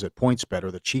 wins at PointsBet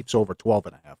or the Chiefs over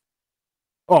 12.5?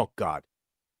 Oh, God.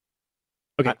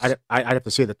 Okay. I'd have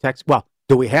to say the Texans. Well,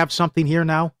 do we have something here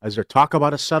now? Is there talk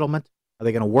about a settlement? Are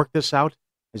they going to work this out?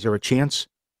 Is there a chance?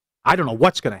 I don't know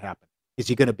what's going to happen. Is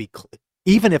he going to be,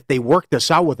 even if they work this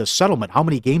out with a settlement, how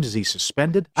many games is he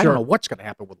suspended? Sure. I don't know what's going to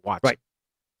happen with Watson. Right.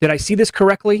 Did I see this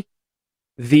correctly?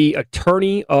 The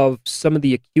attorney of some of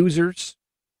the accusers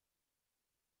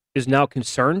is now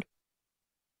concerned?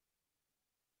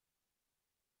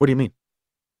 What do you mean?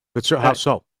 But sir, how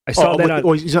so? I saw that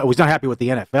he's not happy with the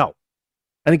NFL.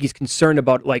 I think he's concerned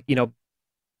about,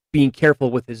 being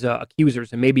careful with his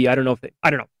accusers, and maybe I don't know.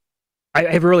 I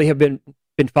have been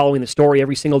following the story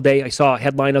every single day. I saw a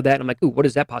headline of that, and I'm like, ooh, what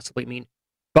does that possibly mean?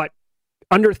 But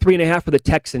under 3.5 for the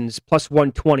Texans, plus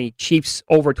 120. Chiefs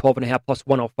over 12.5, plus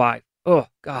 105. Oh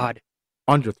God.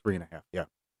 Under 3.5. Yeah,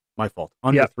 my fault.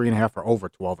 Under 3.5 or over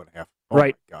 12.5. Oh,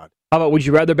 right. My God. How about, would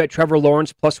you rather bet Trevor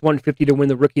Lawrence plus 150 to win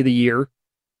the Rookie of the Year,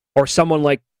 or someone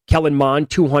like Kellen Mond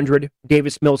 200,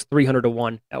 Davis Mills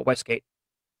 300-1 at Westgate?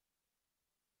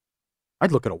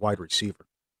 I'd look at a wide receiver.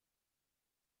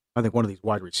 I think one of these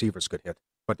wide receivers could hit.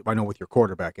 But I know with your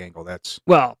quarterback angle, that's...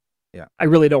 Well, I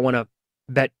really don't want to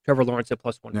bet Trevor Lawrence at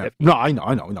plus 150. Yeah. No, I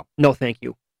know. No, thank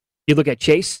you. You look at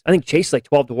Chase. I think Chase is like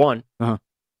 12-1.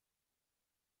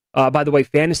 By the way,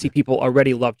 fantasy people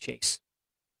already love Chase.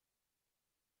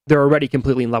 They're already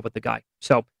completely in love with the guy.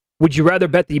 So, would you rather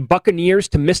bet the Buccaneers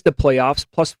to miss the playoffs,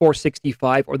 plus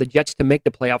 465, or the Jets to make the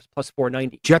playoffs, plus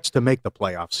 490? Jets to make the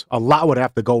playoffs. A lot would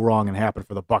have to go wrong and happen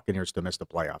for the Buccaneers to miss the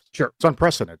playoffs. Sure. It's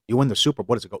unprecedented. You win the Super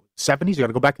Bowl. What does it go? 70s? You got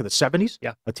to go back to the 70s?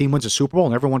 Yeah. A team wins a Super Bowl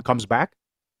and everyone comes back?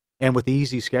 And with the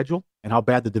easy schedule and how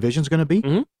bad the division's going to be?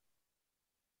 Mm-hmm.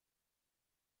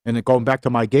 And then going back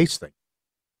to my Gase thing.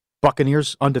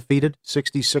 Buccaneers undefeated,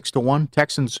 66-1.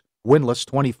 Texans winless,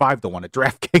 25-1 at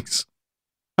DraftKings.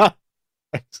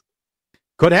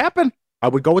 Could happen. I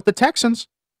would go with the Texans.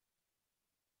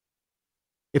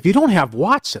 If you don't have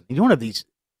Watson, you don't have these,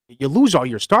 you lose all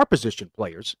your star position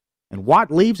players, and Watt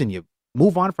leaves and you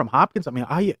move on from Hopkins. I mean,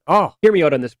 Hear me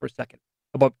out on this for a second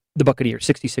about the Buccaneers,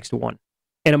 66-1.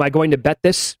 And am I going to bet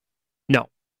this? No.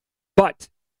 But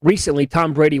recently,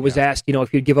 Tom Brady was asked,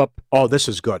 if you'd give up this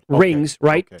is good. rings,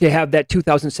 right, to have that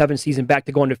 2007 season back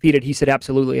to go undefeated. He said,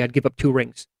 absolutely, I'd give up 2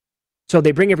 rings. So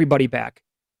they bring everybody back.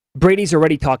 Brady's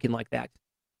already talking like that.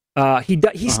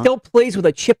 He still plays with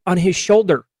a chip on his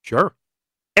shoulder. Sure.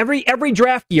 Every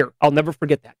draft year, I'll never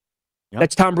forget that. Yep.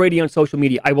 That's Tom Brady on social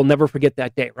media. I will never forget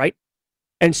that day, right?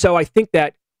 And so I think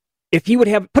that if he would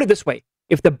have, put it this way,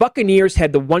 If the Buccaneers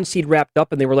had the 1 seed wrapped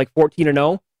up and they were like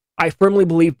 14-0, I firmly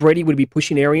believe Brady would be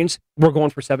pushing Arians. We're going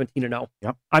for 17-0.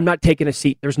 Yep. I'm not taking a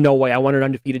seat. There's no way. I want an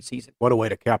undefeated season. What a way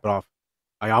to cap it off.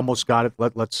 I almost got it.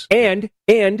 Let's. And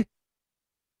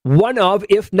one of,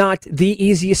 if not the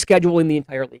easiest schedule in the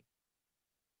entire league.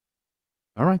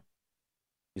 All right.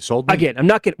 You sold me? Again, I'm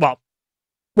not getting, well,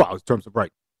 in terms of,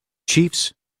 right.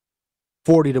 Chiefs,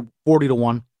 40 to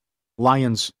 1.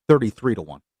 Lions,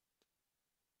 33-1.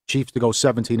 Chiefs to go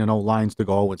 17-0. Lions to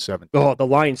go 0-7. oh, the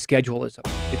Lions schedule it's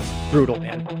brutal,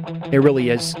 man. It really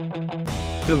is.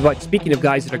 But speaking of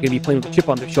guys that are going to be playing with a chip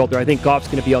on their shoulder, I think Goff's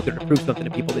going to be out there to prove something to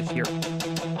people this year.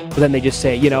 But then they just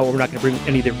say, we're not going to bring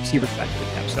any of the receivers back to the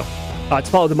cap. So it's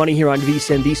Follow the Money here on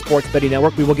VSiN, the Sports Betting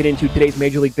Network. We will get into today's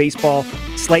Major League Baseball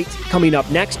slate coming up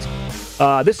next.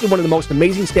 This is one of the most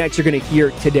amazing stats you're going to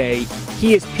hear today.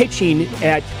 He is pitching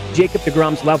at Jacob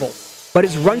deGrom's level, but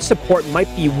his run support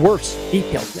might be worse.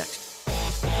 Details next.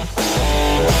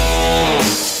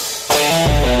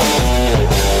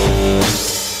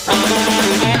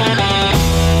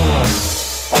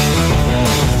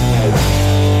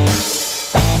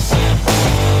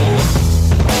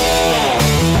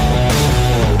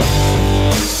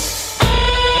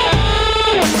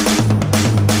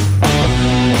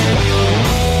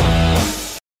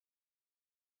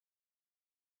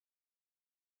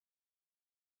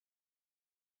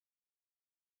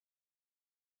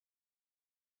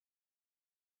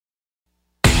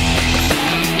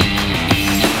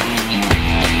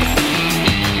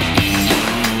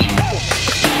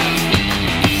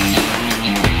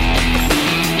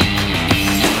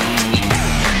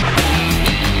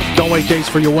 Wait days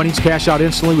for your winnings. Cash out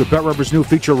instantly with BetRivers' new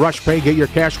feature, Rush Pay. Get your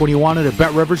cash when you want it at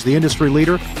BetRivers, the industry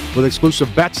leader, with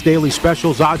exclusive bets, daily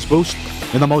specials, odds boost,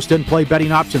 and the most in-play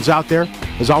betting options out there.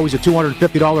 There's always a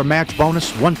 $250 match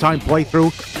bonus, one-time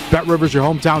playthrough. BetRivers, your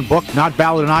hometown book. Not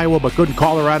valid in Iowa, but good in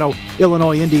Colorado,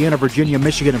 Illinois, Indiana, Virginia,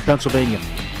 Michigan, and Pennsylvania.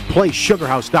 Play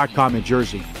SugarHouse.com in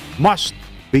Jersey. Must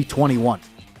be 21.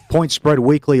 Point Spread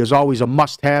Weekly is always a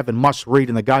must-have and must-read,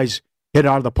 and the guys hit it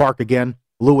out of the park again.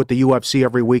 Lou at the UFC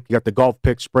every week. You got the golf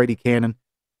picks, Brady Cannon,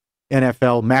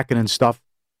 NFL, Mackinnon stuff.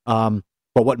 But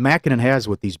what Mackinnon has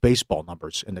with these baseball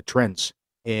numbers and the trends,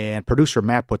 and producer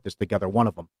Matt put this together, one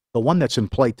of them, the one that's in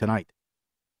play tonight.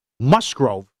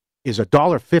 Musgrove is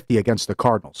 $1.50 against the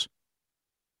Cardinals.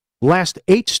 Last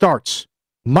 8 starts,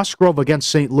 Musgrove against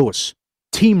St. Louis.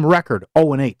 Team record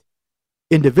 0-8.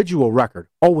 Individual record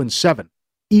 0-7.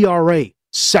 ERA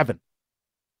 7.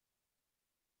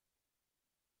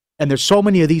 And there's so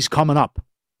many of these coming up,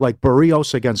 like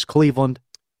Barrios against Cleveland,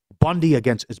 Bundy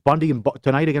against, is Bundy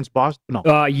tonight against Boston?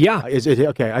 No. Yeah. Is it,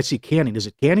 okay, I see Canning. Is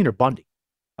it Canning or Bundy?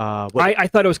 I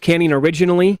thought it was Canning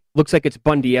originally. Looks like it's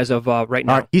Bundy as of right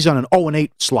now. He's on an 0-8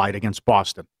 slide against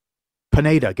Boston.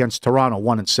 Pineda against Toronto,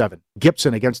 1-7.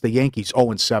 Gibson against the Yankees,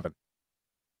 0-7.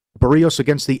 Barrios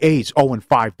against the A's,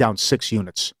 0-5, down 6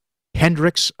 units.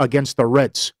 Hendricks against the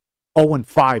Reds,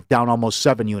 0-5, down almost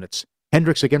 7 units.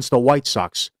 Hendricks against the White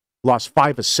Sox, lost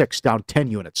 5 of 6, down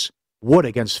 10 units. Wood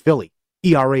against Philly,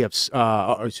 ERA of,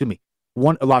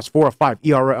 lost 4 of 5.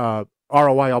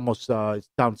 ROI almost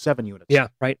down 7 units. Yeah,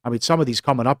 right. I mean, some of these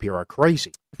coming up here are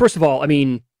crazy. First of all, I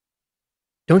mean,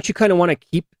 don't you kind of want to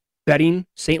keep betting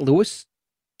St. Louis?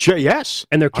 Sure, yes.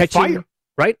 And they're catching,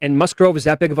 right? And Musgrove is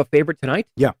that big of a favorite tonight?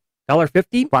 Yeah.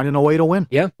 $1.50? Finding a way to win.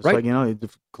 Yeah, it's right. Like,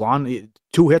 Klon,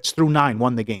 2 hits through 9,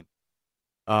 won the game.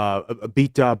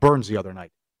 Beat Burns the other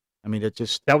night. I mean, it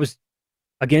just... That was,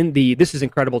 again, this is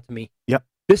incredible to me. Yep.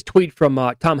 This tweet from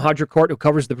Tom Hodgercourt, who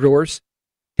covers the Brewers,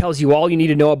 tells you all you need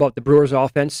to know about the Brewers'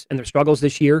 offense and their struggles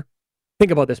this year. Think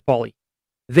about this, Paulie.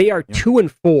 They are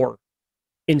 2-4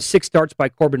 in 6 starts by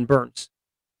Corbin Burns.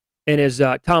 And as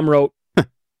Tom wrote,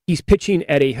 he's pitching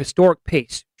at a historic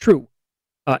pace. True.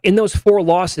 In those 4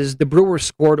 losses, the Brewers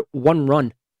scored 1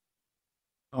 run.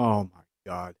 Oh, my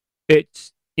God.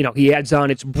 It's... he adds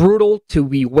on, it's brutal to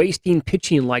be wasting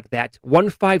pitching like that.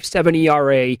 1.57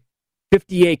 ERA,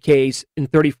 58 Ks in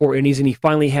 34 innings, and he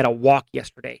finally had a walk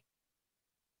yesterday.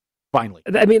 Finally.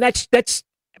 I mean, that's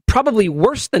probably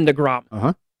worse than DeGrom.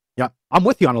 Uh-huh. Yeah, I'm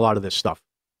with you on a lot of this stuff.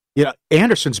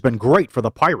 Anderson's been great for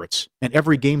the Pirates, and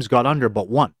every game's got under but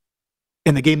 1.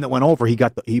 In the game that went over,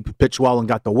 he pitched well and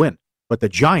got the win. But the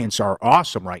Giants are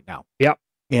awesome right now. Yep.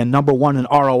 And number 1 in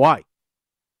ROI.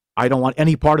 I don't want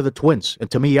any part of the Twins.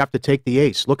 And to me, you have to take the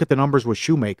A's. Look at the numbers with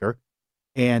Shoemaker.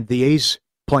 And the A's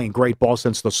playing great ball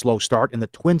since the slow start. And the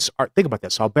Twins are, think about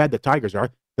this, how bad the Tigers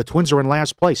are. The Twins are in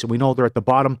last place, and we know they're at the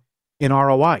bottom in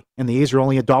ROI. And the A's are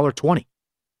only $1.20.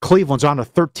 Cleveland's on a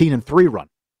 13-3 run.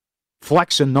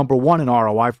 Flexen number 1 in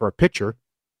ROI for a pitcher.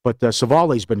 But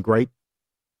Savale's been great.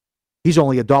 He's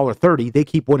only $1.30. They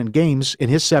keep winning games. In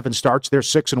his 7 starts, they're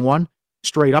 6-1,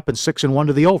 straight up, and 6-1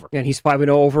 to the over. And he's 5-0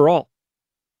 overall.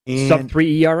 And,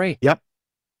 Sub-3 ERA. Yep.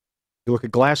 You look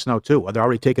at Glasnow, too. They're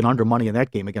already taking under money in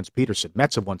that game against Peterson.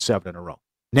 Mets have won 7 in a row.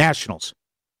 Nationals,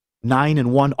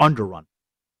 9-1 underrun.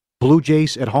 Blue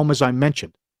Jays at home, as I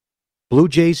mentioned. Blue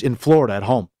Jays in Florida at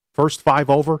home. First 5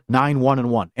 over,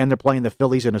 9-1-1. And they're playing the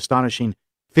Phillies an astonishing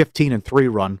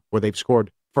 15-3 run where they've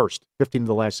scored first, 15 of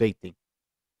the last 18.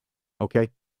 Okay?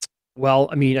 Well,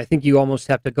 I mean, I think you almost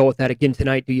have to go with that again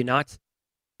tonight, do you not?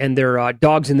 And they're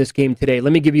dogs in this game today.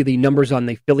 Let me give you the numbers on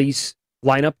the Phillies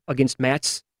lineup against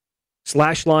Mats.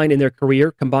 Slash line in their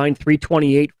career, combined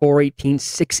 328, 418,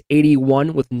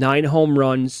 681 with 9 home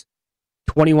runs,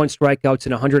 21 strikeouts,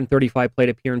 and 135 plate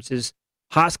appearances.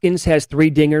 Hoskins has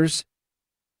 3 dingers.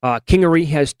 Kingery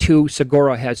has 2.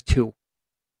 Segura has 2.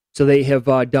 So they have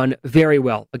done very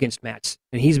well against Mats.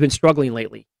 And he's been struggling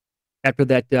lately after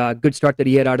that good start that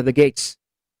he had out of the gates.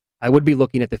 I would be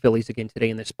looking at the Phillies again today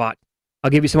in this spot.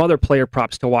 I'll give you some other player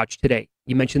props to watch today.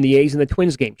 You mentioned the A's and the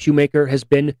Twins game. Shoemaker has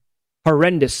been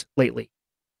horrendous lately.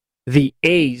 The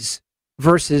A's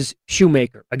versus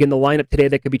Shoemaker. Again, the lineup today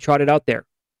that could be trotted out there.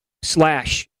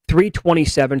 Slash,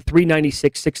 327,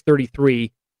 396,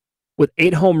 633, with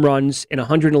 8 home runs and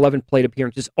 111 plate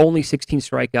appearances, only 16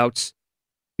 strikeouts.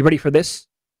 You ready for this?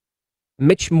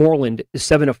 Mitch Moreland is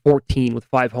 7 of 14 with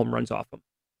 5 home runs off him.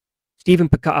 Stephen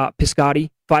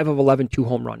Piscotty, 5 of 11, 2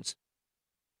 home runs.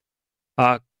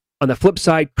 On the flip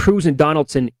side, Cruz and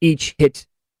Donaldson each hit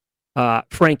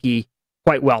Frankie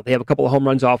quite well. They have a couple of home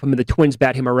runs off him, and the Twins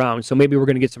bat him around, so maybe we're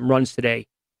going to get some runs today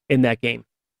in that game.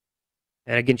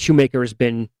 And again, Shoemaker has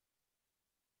been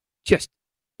just,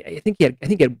 I think he had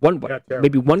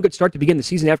maybe one good start to begin the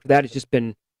season. After that, it's just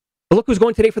been, but look who's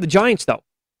going today for the Giants, though.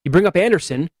 You bring up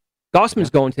Anderson. Gossman's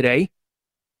going today.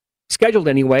 Scheduled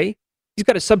anyway. He's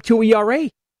got a sub-2 ERA.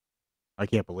 I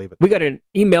can't believe it. We got an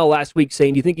email last week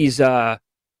saying, do you think is there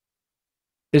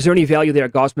any value there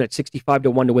at Gossman at 65-1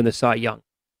 to win the Cy Young?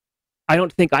 I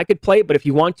don't think I could play, but if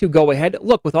you want to, go ahead.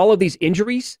 Look, with all of these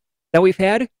injuries that we've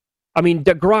had, I mean,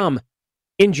 DeGrom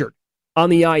injured on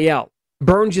the IL.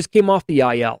 Burns just came off the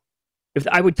IL. If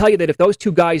I would tell you that if those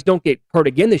 2 guys don't get hurt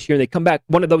again this year and they come back,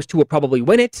 one of those 2 will probably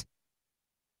win it.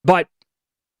 But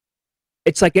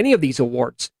it's like any of these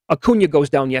awards. Acuna goes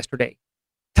down yesterday.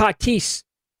 Tatis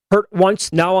hurt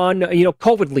once, now on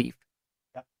COVID leave.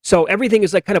 Yep. So everything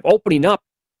is like kind of opening up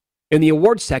in the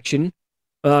awards section.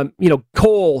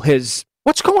 Cole has.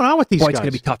 What's going on with these guys? It's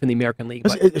going to be tough in the American League.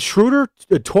 Schroeder,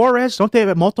 Torres, don't they have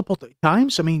it multiple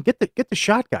times? I mean, get the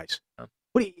shot, guys.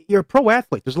 You're a pro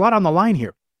athlete. There's a lot on the line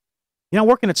here. You're not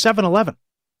working at 7-Eleven.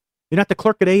 You're not the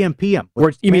clerk at AM/PM.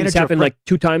 You mean it's happened like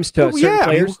 2 times to certain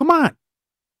players? Well, come on.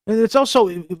 It's also,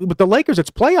 with the Lakers, it's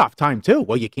playoff time, too.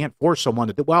 Well, you can't force someone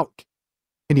to do, well,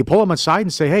 can you pull them aside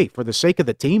and say, hey, for the sake of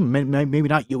the team, maybe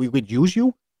not you, we would use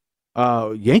you?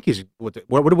 Yankees, what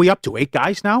are we up to? 8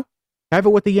 guys now? Have it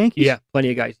with the Yankees? Yeah, plenty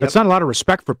of guys. That's not a lot of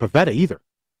respect for Pivetta either.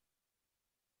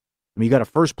 I mean, you got a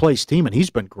first-place team, and he's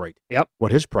been great. Yep.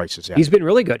 What his price is at. He's been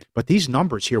really good. But these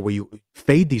numbers here where you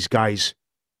fade these guys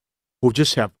who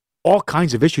just have all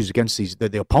kinds of issues against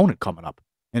the opponent coming up.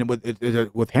 And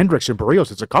with Hendricks and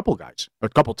Barrios, it's a couple guys, or a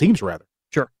couple teams, rather.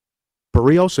 Sure.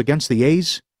 Barrios against the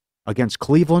A's, against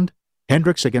Cleveland.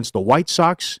 Hendricks against the White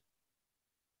Sox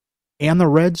and the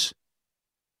Reds.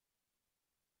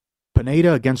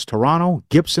 Pineda against Toronto.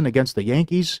 Gibson against the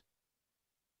Yankees.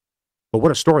 But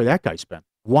what a story that guy's been.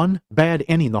 1 bad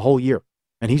inning the whole year,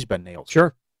 and he's been nailed.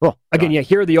 Sure. Oh, again, God. yeah,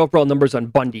 here are the overall numbers on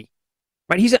Bundy.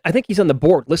 Right, I think he's on the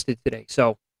board listed today.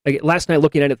 So last night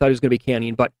looking at it, thought it was going to be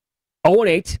Canyon, but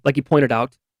 0-8, like you pointed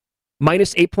out,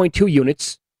 minus 8.2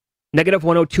 units, negative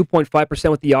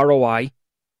 102.5% with the ROI.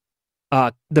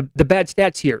 The bad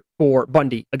stats here for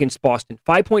Bundy against Boston: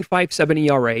 5.57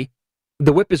 ERA.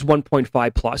 The WHIP is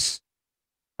 1.5 plus.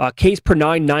 Ks per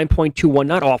 9.21,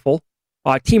 not awful.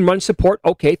 Team run support,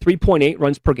 okay, 3.8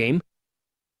 runs per game.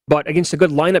 But against a good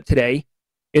lineup today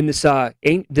in this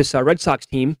Red Sox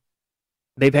team,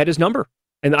 they've had his number.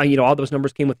 And all those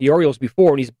numbers came with the Orioles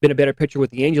before, and he's been a better pitcher with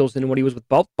the Angels than when he was with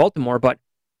Baltimore. But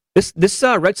this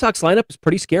Red Sox lineup is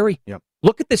pretty scary. Yep.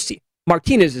 Look at this.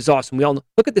 Martinez is awesome. We all know.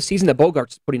 Look at the season that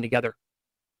Bogarts is putting together.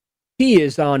 He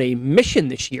is on a mission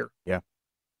this year. Yeah.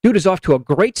 Dude is off to a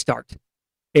great start.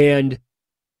 And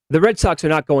the Red Sox are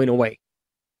not going away.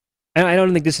 And I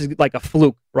don't think this is like a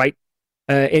fluke, right?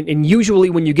 And usually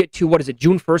when you get to,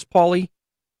 June 1st, Paulie?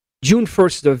 June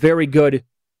 1st is a very good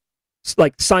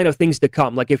sign of things to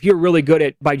come. Like if you're really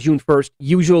good by June 1st,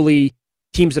 usually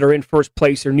teams that are in first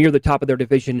place or near the top of their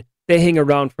division, they hang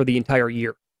around for the entire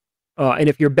year. And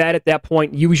if you're bad at that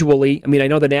point, usually, I mean, I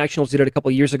know the Nationals did it a couple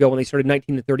of years ago when they started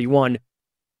 19-31,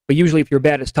 but usually if you're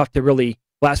bad, it's tough to really,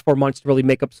 last 4 months, to really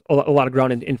make up a lot of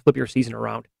ground and flip your season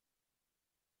around.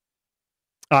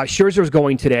 Scherzer's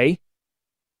going today.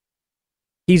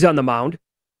 He's on the mound.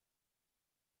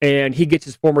 And he gets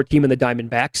his former team in the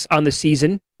Diamondbacks on the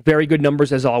season. Very good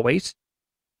numbers as always.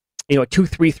 A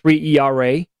 2.33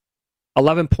 ERA,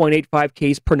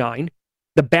 11.85 Ks per nine.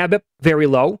 The BABIP, very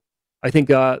low. I think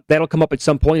that'll come up at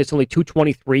some point. It's only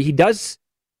 2.23. He does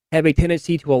have a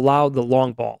tendency to allow the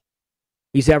long ball.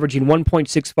 He's averaging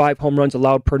 1.65 home runs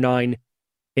allowed per nine.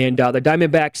 And the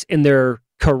Diamondbacks in their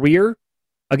career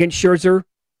against Scherzer,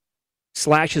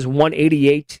 slash is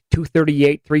 188,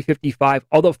 238, 355.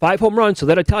 Although 5 home runs, so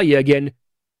that'll tell you, again,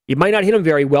 you might not hit them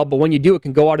very well, but when you do, it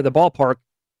can go out of the ballpark.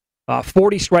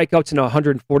 40 strikeouts and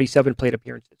 147 plate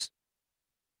appearances.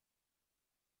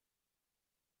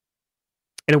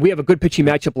 And we have a good pitching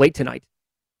matchup late tonight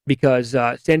because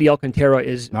Sandy Alcantara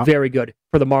is very good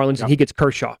for the Marlins, and he gets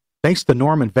Kershaw. Thanks to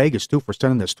Norm in Vegas, too, for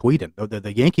sending this tweet in.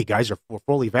 The Yankee guys were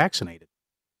fully vaccinated.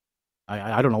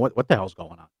 I don't know what the hell's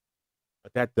going on.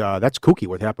 But that's kooky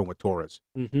what happened with Torres.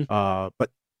 Mm-hmm.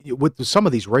 But with some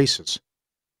of these races,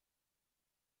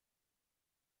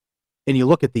 and you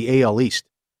look at the AL East,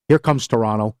 here comes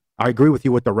Toronto. I agree with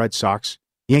you with the Red Sox.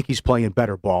 Yankees playing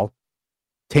better ball.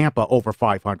 Tampa over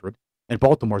 500. And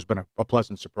Baltimore's been a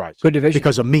pleasant surprise. Good division.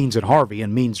 Because of Means and Harvey,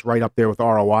 and Means right up there with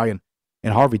ROI,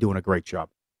 and Harvey doing a great job.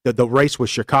 The race with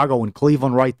Chicago and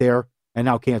Cleveland right there, and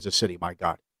now Kansas City, my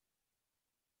God.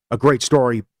 A great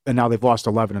story, and now they've lost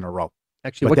 11 in a row.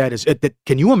 Actually, but that is it.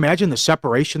 Can you imagine the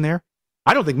separation there?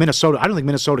 I don't think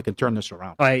Minnesota can turn this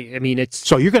around. I mean, it's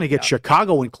so you're going to get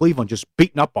Chicago and Cleveland just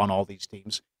beating up on all these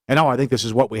teams, and now I think this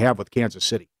is what we have with Kansas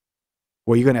City,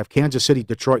 where you're going to have Kansas City,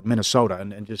 Detroit, Minnesota,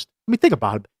 and just think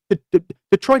about it.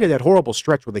 Detroit had that horrible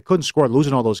stretch where they couldn't score,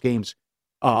 losing all those games,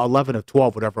 11 of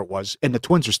 12, whatever it was, and the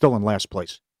Twins are still in last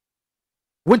place.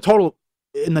 Win total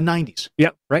in the 90s. Yeah,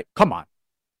 right. Come on.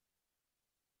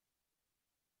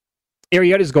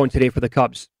 Arrieta's going today for the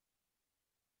Cubs.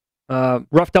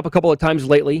 Roughed up a couple of times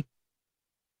lately.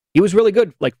 He was really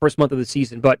good, like first month of the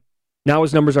season, but now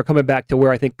his numbers are coming back to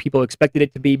where I think people expected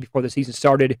it to be before the season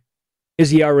started.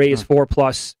 His ERA is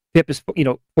 4+, FIP is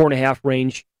 4.5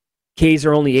 range. Ks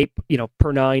are only 8,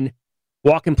 per 9.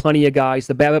 Walking plenty of guys.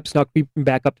 The BABIP snuck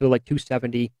back up to like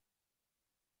 270.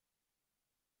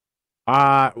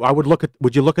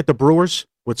 Would you look at the Brewers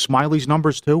with Smiley's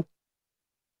numbers too?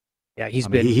 Yeah, he's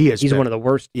one of the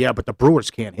worst. Yeah, but the Brewers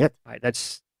can't hit. Right,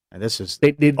 this is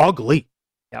ugly.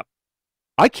 Yeah,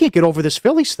 I can't get over this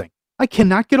Phillies thing. I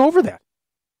cannot get over that.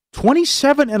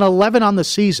 27-11 on the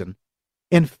season,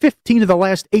 and 15 of the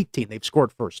last 18 they've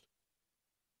scored first.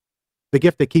 The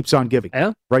gift that keeps on giving.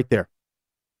 Yeah, right there.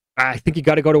 I think you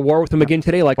got to go to war with them again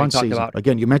today, like I talked season. about.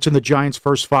 Again, you mentioned the Giants'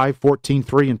 first 5,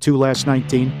 14-3 and 2 last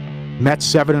 19. Mets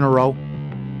 7 in a row.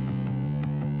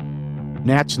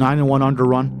 Nats 9-1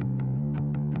 underrun.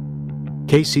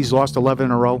 Casey's lost 11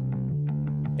 in a row.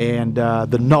 And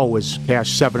the No is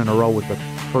cashed 7 in a row with the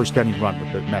first inning run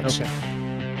with the Mets. Okay.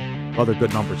 Other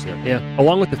good numbers there. Yeah.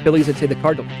 Along with the Phillies, I'd say the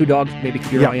Cardinals. 2 dogs, maybe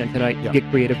keep your eye on tonight. Yeah. Get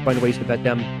creative, find ways to bet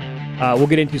them. We'll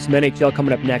get into some NHL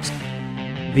coming up next.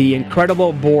 The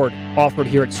incredible board offered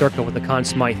here at Circa with the Conn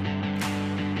Smythe.